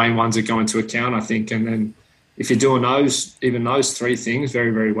those are the main ones that go into account, I think. And then if you're doing those 3 things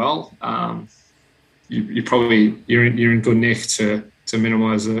very, very well, you're in good nick to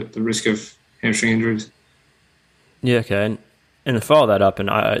minimise the risk of hamstring injuries. Yeah, okay. And to follow that up, and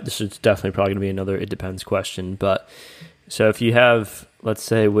this is definitely probably going to be another it depends question, but so if you have, let's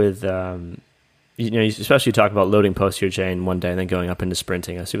say with, especially talk about loading posterior chain one day and then going up into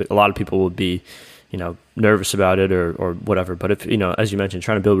sprinting, I see a lot of people would be, nervous about it or whatever. But if, as you mentioned,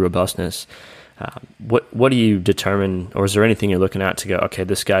 trying to build robustness, what do you determine, or is there anything you're looking at to go, okay,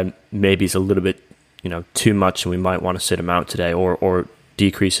 this guy maybe is a little bit, too much and we might want to sit him out today or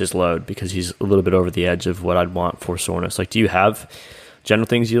decrease his load because he's a little bit over the edge of what I'd want for soreness? Like, do you have general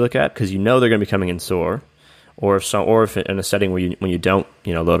things you look at? Because they're going to be coming in sore, or if in a setting where when you don't,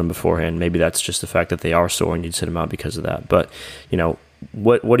 load them beforehand, maybe that's just the fact that they are sore and you'd sit them out because of that. But,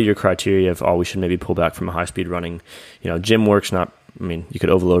 what are your criteria of, we should maybe pull back from a high-speed running? Gym work's not, you could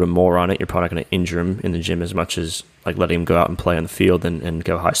overload them more on it. You're probably not going to injure them in the gym as much as like letting them go out and play on the field and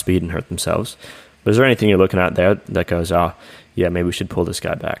go high speed and hurt themselves. But is there anything you're looking at there that goes, maybe we should pull this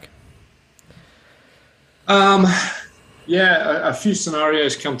guy back? A few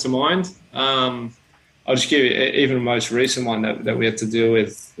scenarios come to mind. I'll just give you even the most recent one that we had to deal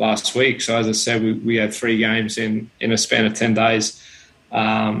with last week. So as I said, we had 3 games in a span of 10 days.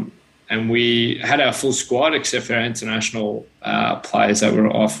 And we had our full squad except for our international players that were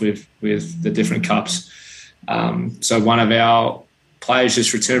off with the different cups. So one of our players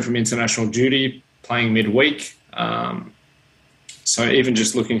just returned from international duty, playing midweek. So even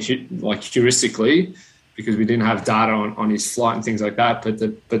just looking heuristically, because we didn't have data on his flight and things like that, but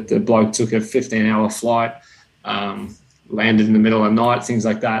the bloke took a 15-hour flight, landed in the middle of the night, things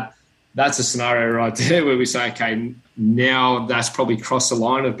like that. That's a scenario right there where we say, okay, now that's probably crossed the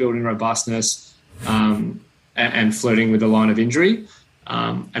line of building robustness and flirting with the line of injury.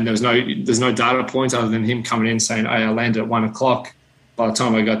 And there's no data points other than him coming in saying, hey, I landed at 1 o'clock. By the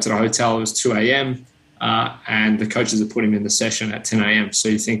time I got to the hotel, it was 2 a.m. And the coaches have put him in the session at 10 a.m. So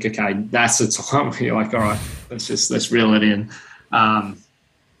you think, okay, that's the time where you're like, all right, let's reel it in.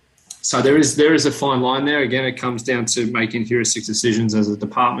 So there is a fine line there. Again, it comes down to making heuristic decisions as a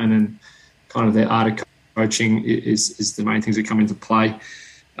department, and kind of the art of coaching is the main things that come into play.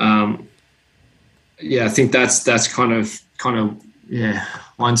 I think that's kind of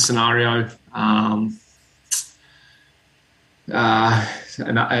one scenario.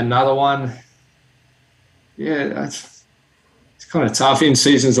 Another one, it's kind of tough. In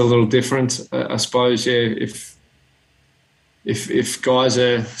season's a little different, I suppose. If guys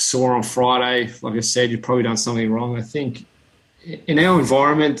are sore on Friday, like I said, you've probably done something wrong. I think in our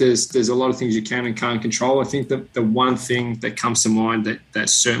environment, there's a lot of things you can and can't control. I think that the one thing that comes to mind that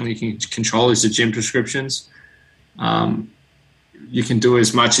certainly you can control is the gym prescriptions. You can do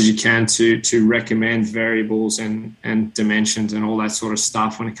as much as you can to recommend variables and dimensions and all that sort of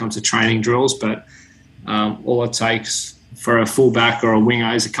stuff when it comes to training drills. But all it takes for a fullback or a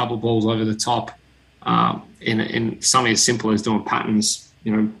winger is a couple of balls over the top in something as simple as doing patterns,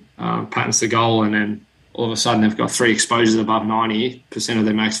 patterns to goal, and then all of a sudden they've got 3 exposures above 90% of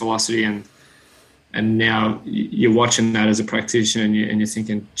their max velocity, and now you're watching that as a practitioner and you're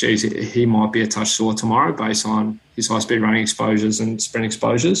thinking, geez, he might be a touch sore tomorrow based on his high-speed running exposures and sprint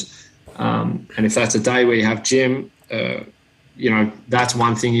exposures. And if that's a day where you have gym, that's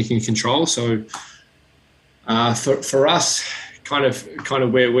one thing you can control. So for us, kind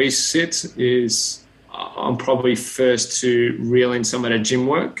of where we sit is I'm probably first to reel in some of the gym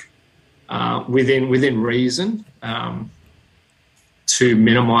work within reason, to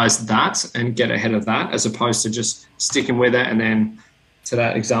minimize that and get ahead of that, as opposed to just sticking with it. And then to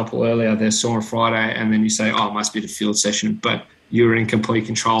that example earlier, they're sore on Friday, and then you say, oh, it must be the field session, but you're in complete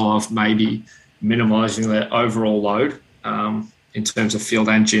control of maybe minimizing the overall load in terms of field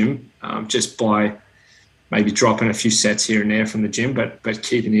and gym, just by maybe dropping a few sets here and there from the gym, but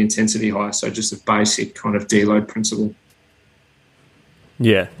keeping the intensity high. So just a basic kind of deload principle.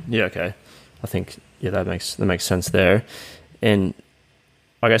 Yeah, okay. I think that makes sense there. And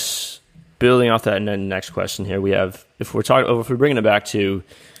I guess building off that, and then next question here, we have, if we're bringing it back to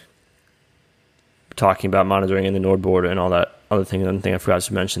talking about monitoring in the NordBord and all that other thing, another thing I forgot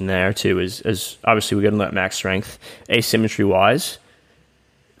to mention there too is obviously we're getting that max strength asymmetry wise.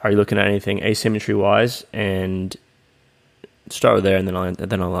 Are you looking at anything asymmetry wise? And start with there, and then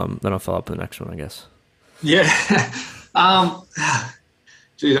I'll follow up with the next one, I guess. Yeah. I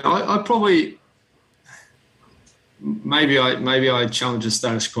probably maybe I challenge the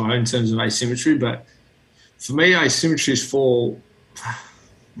status quo in terms of asymmetry, but for me, asymmetries fall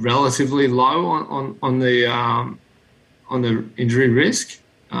relatively low on the injury risk.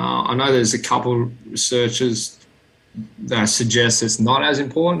 I know there's a couple of researchers that suggest it's not as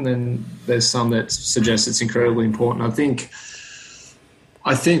important, and there's some that suggest it's incredibly important. I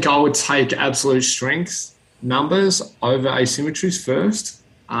think I would take absolute strength numbers over asymmetries first.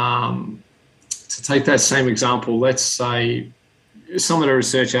 To take that same example, let's say some of the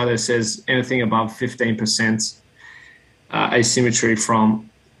research out there says anything above 15% asymmetry from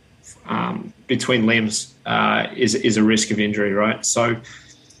between limbs is a risk of injury, right? So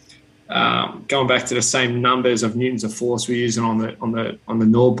going back to the same numbers of newtons of force we're using on the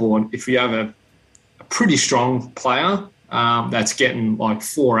NordBord, if we have a pretty strong player that's getting like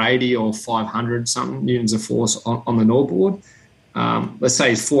 480 or 500 something newtons of force on the NordBord, let's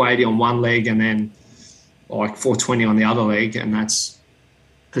say it's 480 on one leg and then like 420 on the other leg, and that's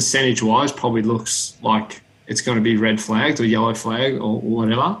percentage-wise probably looks like it's going to be red flagged or yellow flagged or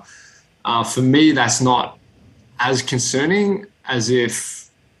whatever. For me, that's not as concerning as if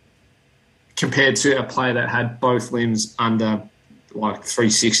compared to a player that had both limbs under like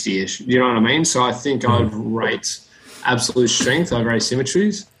 360-ish. You know what I mean? So I think I'd rate absolute strength over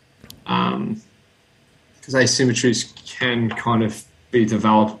asymmetries, because asymmetries can kind of be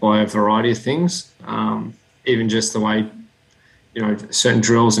developed by a variety of things, even just the way, certain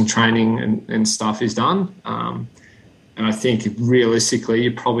drills and training and stuff is done. And I think realistically,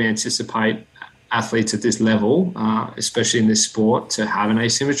 you probably anticipate athletes at this level, especially in this sport, to have an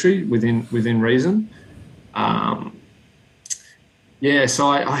asymmetry within reason. So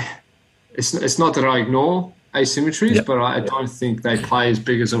it's not that I ignore asymmetries, Yep. but I don't think they play as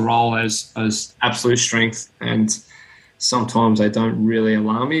big as a role as absolute strength, and sometimes they don't really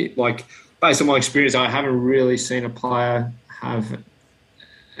alarm me. Like, based on my experience, I haven't really seen a player have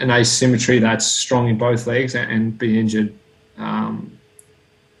an asymmetry that's strong in both legs and be injured,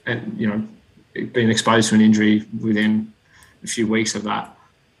 being exposed to an injury within a few weeks of that.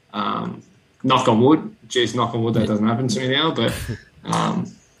 Knock on wood. Geez, knock on wood, that doesn't happen to me now, but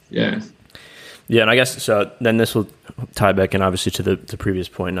yeah. Yeah, and I guess so. Then this will tie back in, obviously, to the previous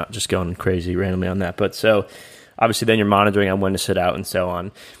point, not just going crazy randomly on that. But so, obviously, then you're monitoring on when to sit out and so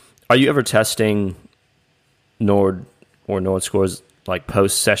on. Are you ever testing Nord scores like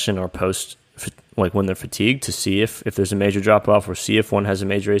post session or post, like when they're fatigued, to see if there's a major drop off, or see if one has a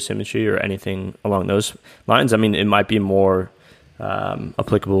major asymmetry or anything along those lines? I mean, it might be more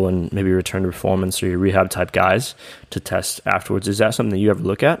applicable in maybe return to performance or your rehab type guys to test afterwards. Is that something that you ever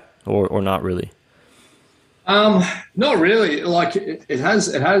look at, or not really? Not really. Like, it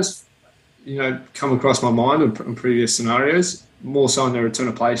has, come across my mind in previous scenarios, more so in the return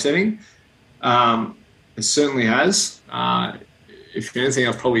to play setting. It certainly has. If anything,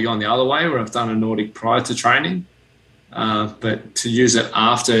 I've probably gone the other way, where I've done a Nordic prior to training. But to use it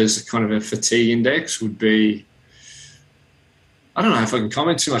after as kind of a fatigue index would be, I don't know if I can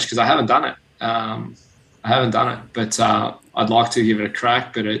comment too much because I haven't done it. But I'd like to give it a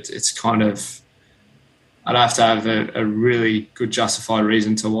crack, but it's kind of, I'd have to have a really good justified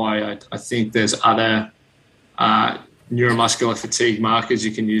reason to why. I think there's other neuromuscular fatigue markers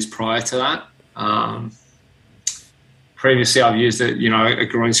you can use prior to that. Previously, I've used a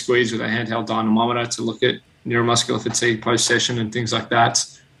groin squeeze with a handheld dynamometer to look at neuromuscular fatigue post-session and things like that.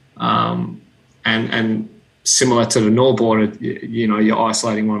 And similar to the Nord board, you're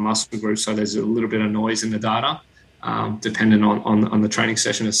isolating one muscle group, so there's a little bit of noise in the data, depending on the training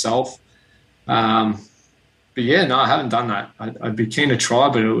session itself. But yeah, no, I haven't done that. I'd be keen to try,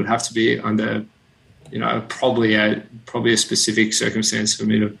 but it would have to be under, probably a specific circumstance for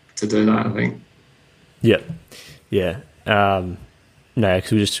me to do that, I think. Yeah. No,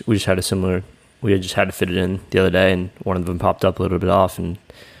 because we just had a similar. We just had to fit it in the other day, and one of them popped up a little bit off, and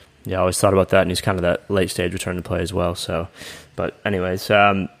yeah, I always thought about that. And he's kind of that late stage return to play as well. So, but anyways,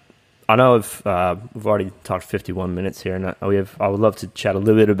 I know we've already talked 51 minutes here, and I would love to chat a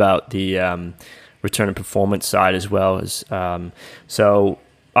little bit about the return to performance side as well as. So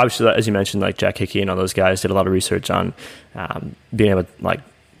obviously, as you mentioned, like Jack Hickey and all those guys did a lot of research on being able to, like,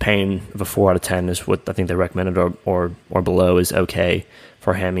 pain of a 4 out of 10 is what I think they recommended, or below is okay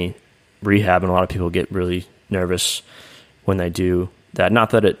for hammy rehab, and a lot of people get really nervous when they do that. Not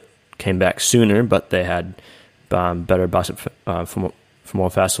that it came back sooner, but they had better bicep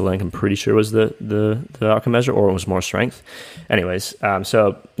femoral fascial length, I'm pretty sure was the outcome measure, or it was more strength. Anyways,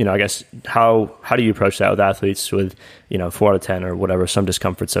 so I guess how do you approach that with athletes with 4 out of 10 or whatever, some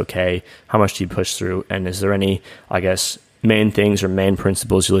discomfort's okay? How much do you push through, and is there any, I guess, main things or main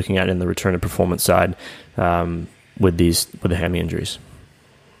principles you're looking at in the return to performance side with the hammy injuries?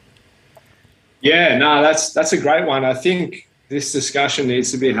 Yeah, no, that's a great one. I think this discussion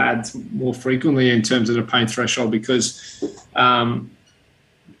needs to be had more frequently in terms of the pain threshold, because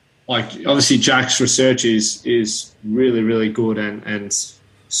obviously Jack's research is really, really good and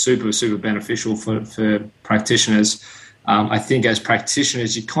super, super beneficial for practitioners. I think as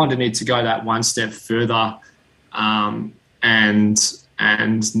practitioners, you kind of need to go that one step further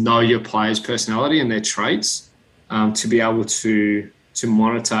and know your player's personality and their traits to be able to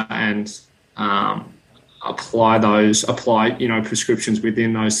monitor and apply prescriptions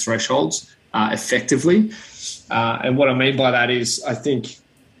within those thresholds effectively. And what I mean by that is, I think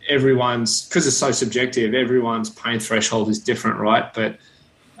because it's so subjective, everyone's pain threshold is different, right? But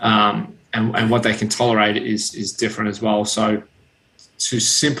and what they can tolerate is different as well. So to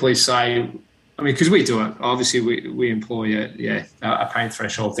simply say, because we do it, obviously we employ a pain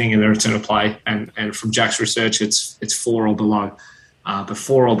threshold thing in the return to play, and from Jack's research, it's 4 or below. But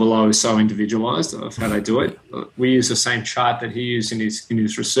 4 or below is so individualized of how they do it. We use the same chart that he used in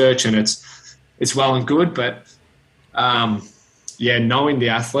his research, and it's well and good, but knowing the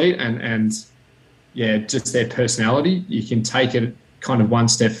athlete and just their personality, you can take it kind of one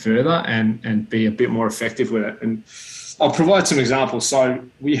step further and be a bit more effective with it. And I'll provide some examples. So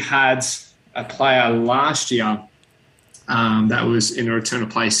we had a player last year that was in a return to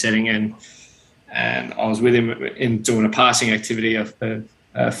play setting, and I was with him in doing a passing activity of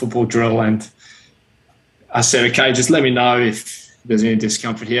a football drill, and I said, okay, just let me know if there's any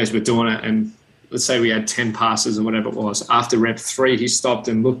discomfort here as we're doing it. And let's say we had 10 passes or whatever it was. After rep 3, he stopped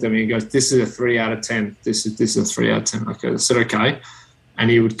and looked at me and goes, this is a 3 out of 10. This is a 3 out of 10. Okay, I said, okay. And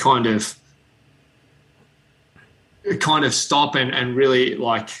he would kind of stop and really,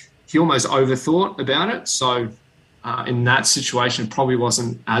 like, he almost overthought about it. So in that situation, it probably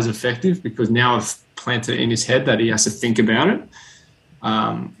wasn't as effective, because now I've planted it in his head that he has to think about it.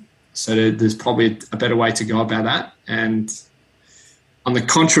 So there's probably a better way to go about that. And on the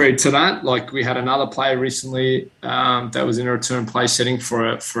contrary to that, like, we had another player recently that was in a return play setting for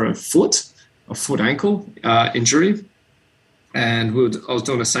a foot ankle injury. And I was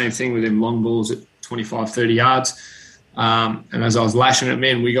doing the same thing with him, long balls at 25, 30 yards. And as I was lashing at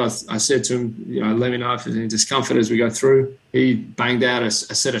men, I said to him, let me know if there's any discomfort as we go through. He banged out a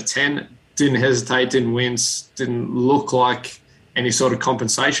set of 10, didn't hesitate, didn't wince, didn't look like any sort of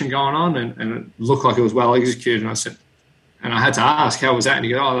compensation going on, and it looked like it was well executed. And I had to ask, how was that? And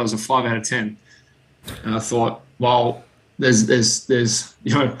he goes, that was a 5 out of 10. And I thought, well, there's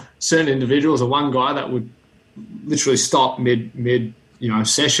certain individuals, or one guy that would literally stop mid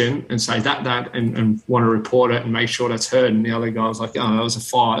session and say that and want to report it and make sure that's heard. And the other guy was like, oh, that was a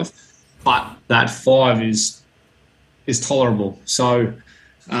 5. But that 5 is tolerable. So,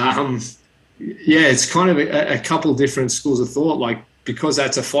 it's kind of a couple different schools of thought, like, because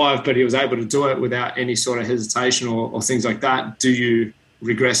that's a 5, but he was able to do it without any sort of hesitation or things like that. Do you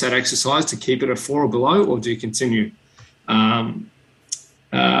regress that exercise to keep it at 4 or below, or do you continue? You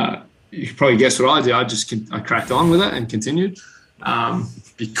can probably guess what I did. I cracked on with it and continued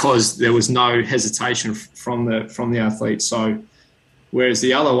because there was no hesitation from the athlete. So, whereas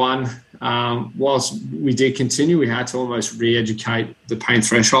the other one, whilst we did continue, we had to almost re-educate the pain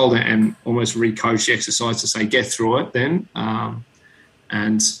threshold and almost re-coach the exercise to say, get through it then.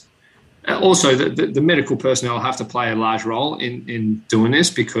 And also the medical personnel have to play a large role in doing this,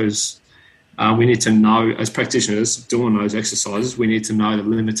 because we need to know, as practitioners doing those exercises, we need to know the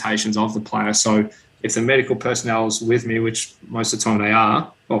limitations of the player. So if the medical personnel is with me, which most of the time they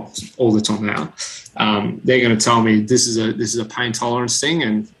are, well, all the time they are, they're going to tell me this is a pain tolerance thing,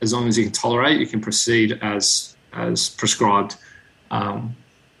 and as long as you can tolerate, you can proceed as prescribed.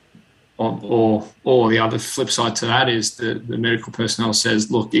 Or the other flip side to that is the medical personnel says,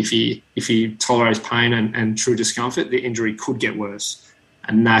 look, if he tolerates pain and true discomfort, the injury could get worse.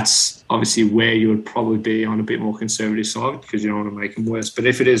 And that's obviously where you would probably be on a bit more conservative side, because you don't want to make them worse. But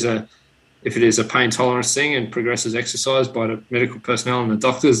if it is a pain tolerance thing and progresses exercise by the medical personnel and the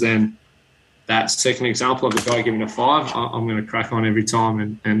doctors, then that second example of a guy giving a 5, I'm going to crack on every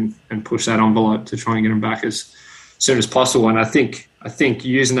time and push that envelope to try and get him back as soon as possible. And I think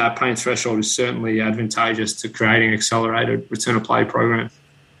using that pain threshold is certainly advantageous to creating an accelerated return to play program.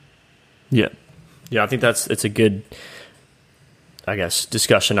 Yeah, I think it's a good, I guess,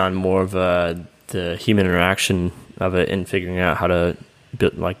 discussion on more of the human interaction of it and figuring out how to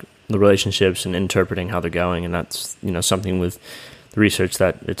build, like, the relationships and interpreting how they're going. And that's, something with the research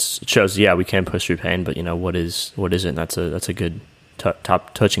that it shows, we can push through pain, but what is it? And that's a good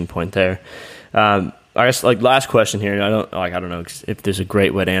top touching point there. I guess, like, last question here, and I don't know if there's a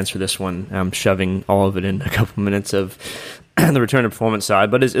great way to answer this one. I'm shoving all of it in a couple minutes of the return to performance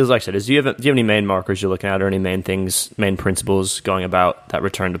side, but as like I said, do you have any main markers you're looking at, or any main principles going about that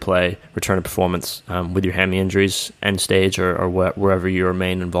return to play, return to performance with your hammy injuries, end stage, or wherever your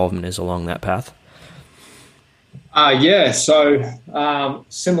main involvement is along that path? So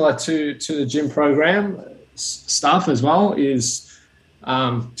similar to the gym program stuff as well is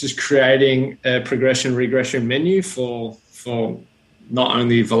just creating a progression-regression menu for not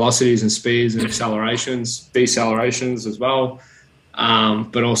only velocities and speeds and accelerations, decelerations as well,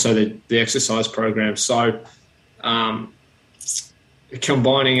 but also the exercise program. So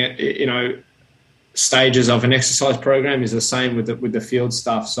combining it, stages of an exercise program is the same with the field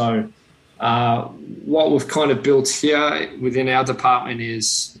stuff. So what we've kind of built here within our department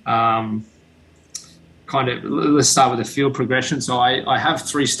is let's start with the field progression. So I have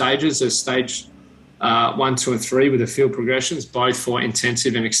 3 stages. There's stage 1, 2, and 3 with the field progressions, both for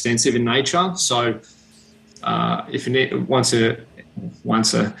intensive and extensive in nature. So if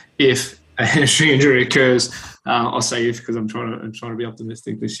a hamstring injury occurs, I'll say if, because I'm trying to be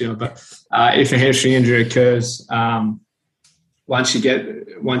optimistic this year. But if a hamstring injury occurs, once you get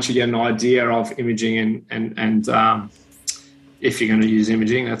an idea of imaging and if you're going to use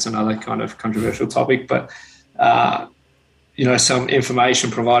imaging, that's another kind of controversial topic. But some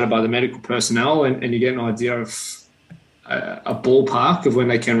information provided by the medical personnel, and you get an idea of a ballpark of when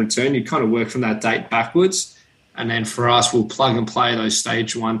they can return. You kind of work from that date backwards. And then for us, we'll plug and play those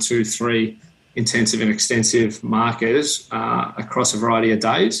stage 1, 2, 3 intensive and extensive markers across a variety of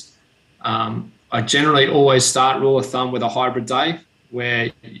days. I generally always start, rule of thumb, with a hybrid day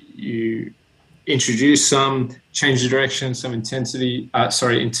where you introduce some change of direction, some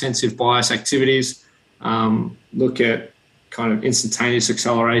intensive bias activities, look at kind of instantaneous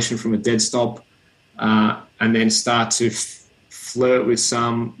acceleration from a dead stop, and then start to flirt with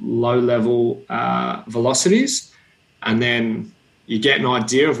some low-level velocities, and then you get an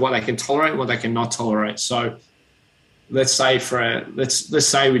idea of what they can tolerate and what they cannot tolerate. So let's say let's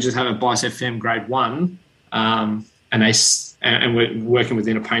say we just have a bicep fem grade 1, and we're working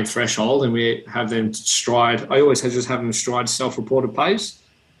within a pain threshold, and we have them stride. I always just have them stride self-reported pace,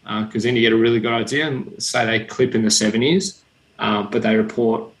 because then you get a really good idea. And say they clip in the 70s, but they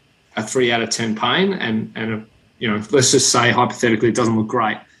report a 3 out of 10 pain, and let's just say hypothetically it doesn't look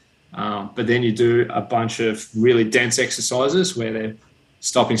great. But then you do a bunch of really dense exercises where they're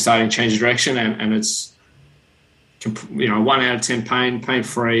stopping, starting, change of direction, and it's 1 out of 10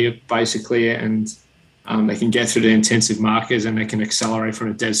 pain-free basically, and they can get through the intensive markers and they can accelerate from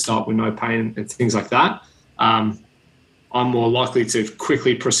a dead stop with no pain and things like that. I'm more likely to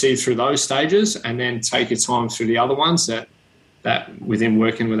quickly proceed through those stages and then take your time through the other ones that within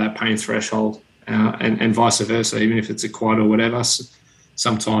working with that pain threshold, and vice versa, even if it's a quad or whatever.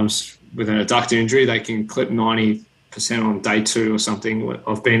 Sometimes with an adductor injury, they can clip 90% on day 2 or something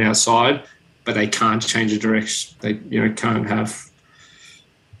of being outside, but they can't change the direction. They can't have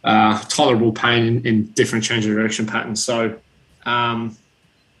tolerable pain in different change of direction patterns. So, I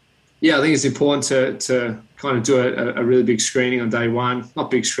think it's important to kind of do a really big screening on day 1. Not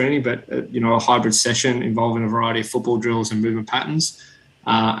big screening, but a hybrid session involving a variety of football drills and movement patterns,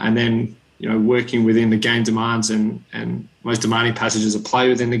 and then working within the game demands and most demanding passages of play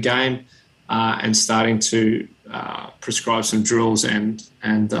within the game, and starting to prescribe some drills and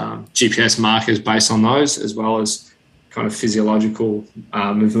GPS markers based on those, as well as kind of physiological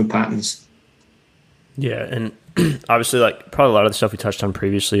movement patterns. Yeah, and obviously, like probably a lot of the stuff we touched on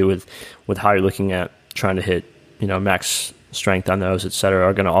previously with how you're looking at trying to hit max strength on those, et cetera,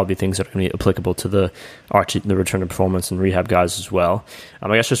 are going to all be things that are going to be applicable to the return to performance and rehab guys as well.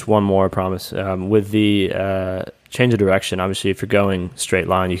 I guess just one more, I promise. With the change of direction, obviously, if you're going straight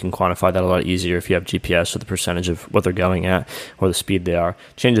line, you can quantify that a lot easier if you have GPS or the percentage of what they're going at or the speed they are.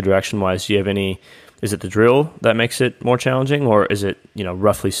 Change of direction wise, do you have any? Is it the drill that makes it more challenging, or is it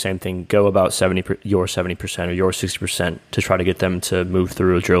roughly same thing? Go about your 70% or your 60% to try to get them to move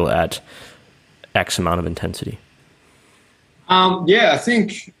through a drill at X amount of intensity. I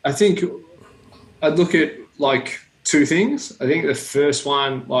think I'd look at like 2 things. I think the first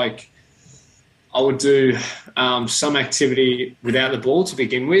one, like I would do some activity without the ball to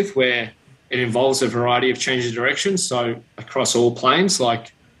begin with, where it involves a variety of changes of direction. So across all planes,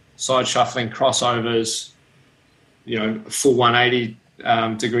 like side shuffling, crossovers, full 180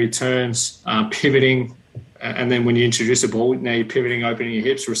 degree turns, pivoting, and then when you introduce a ball, now you're pivoting, opening your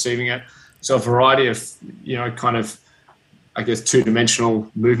hips, receiving it. So a variety of kind of, I guess,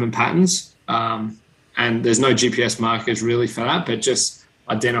 2-dimensional movement patterns. And there's no GPS markers really for that, but just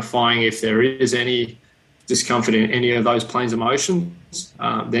identifying if there is any discomfort in any of those planes of motion,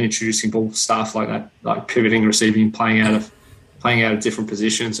 then introducing ball stuff like that, like pivoting, receiving, playing out of different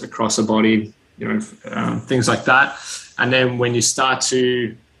positions across the body, things like that. And then when you start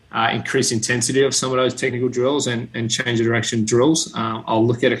to increase intensity of some of those technical drills and change of direction drills, I'll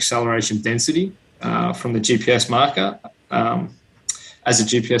look at acceleration density from the GPS marker as a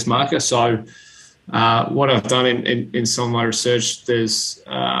GPS marker. So what I've done in some of my research, there's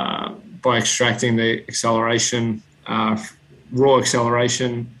by extracting the acceleration, raw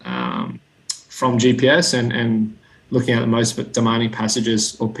acceleration from GPS and looking at the most demanding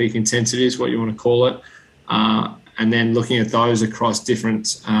passages or peak intensities, what you want to call it, and then looking at those across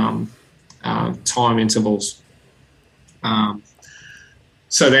different time intervals.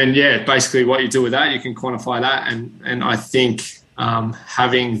 So then, basically what you do with that, you can quantify that. And I think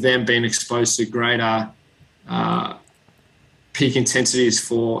having them been exposed to greater peak intensities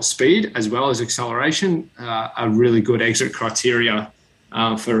for speed as well as acceleration are really good exit criteria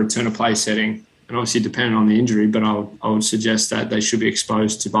for a return to play setting. And obviously depending on the injury, but I would suggest that they should be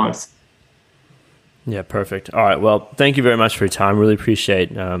exposed to both. Yeah, perfect. All right. Well, thank you very much for your time. Really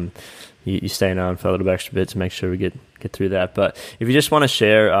appreciate you staying on for a little extra bit to make sure we get through that. But if you just want to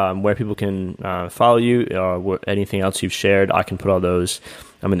share where people can follow you or anything else you've shared, I can put all those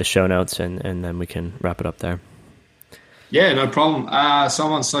in the show notes and then we can wrap it up there. Yeah, no problem. So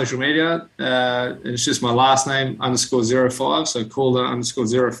I'm on social media. It's just my last name _05. So Calder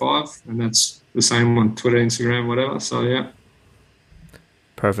 _05. And that's the same on Twitter, Instagram, whatever. So yeah.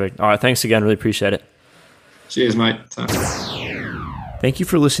 Perfect. All right. Thanks again. Really appreciate it. Cheers, mate. Thank you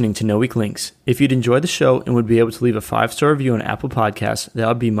for listening to No Weak Links. If you'd enjoyed the show and would be able to leave a 5-star review on Apple Podcasts, that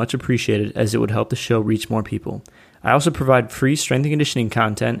would be much appreciated as it would help the show reach more people. I also provide free strength and conditioning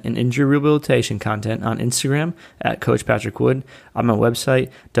content and injury rehabilitation content on Instagram at Coach Patrick Wood, on my website,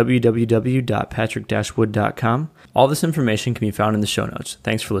 www.patrick-wood.com. All this information can be found in the show notes.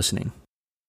 Thanks for listening.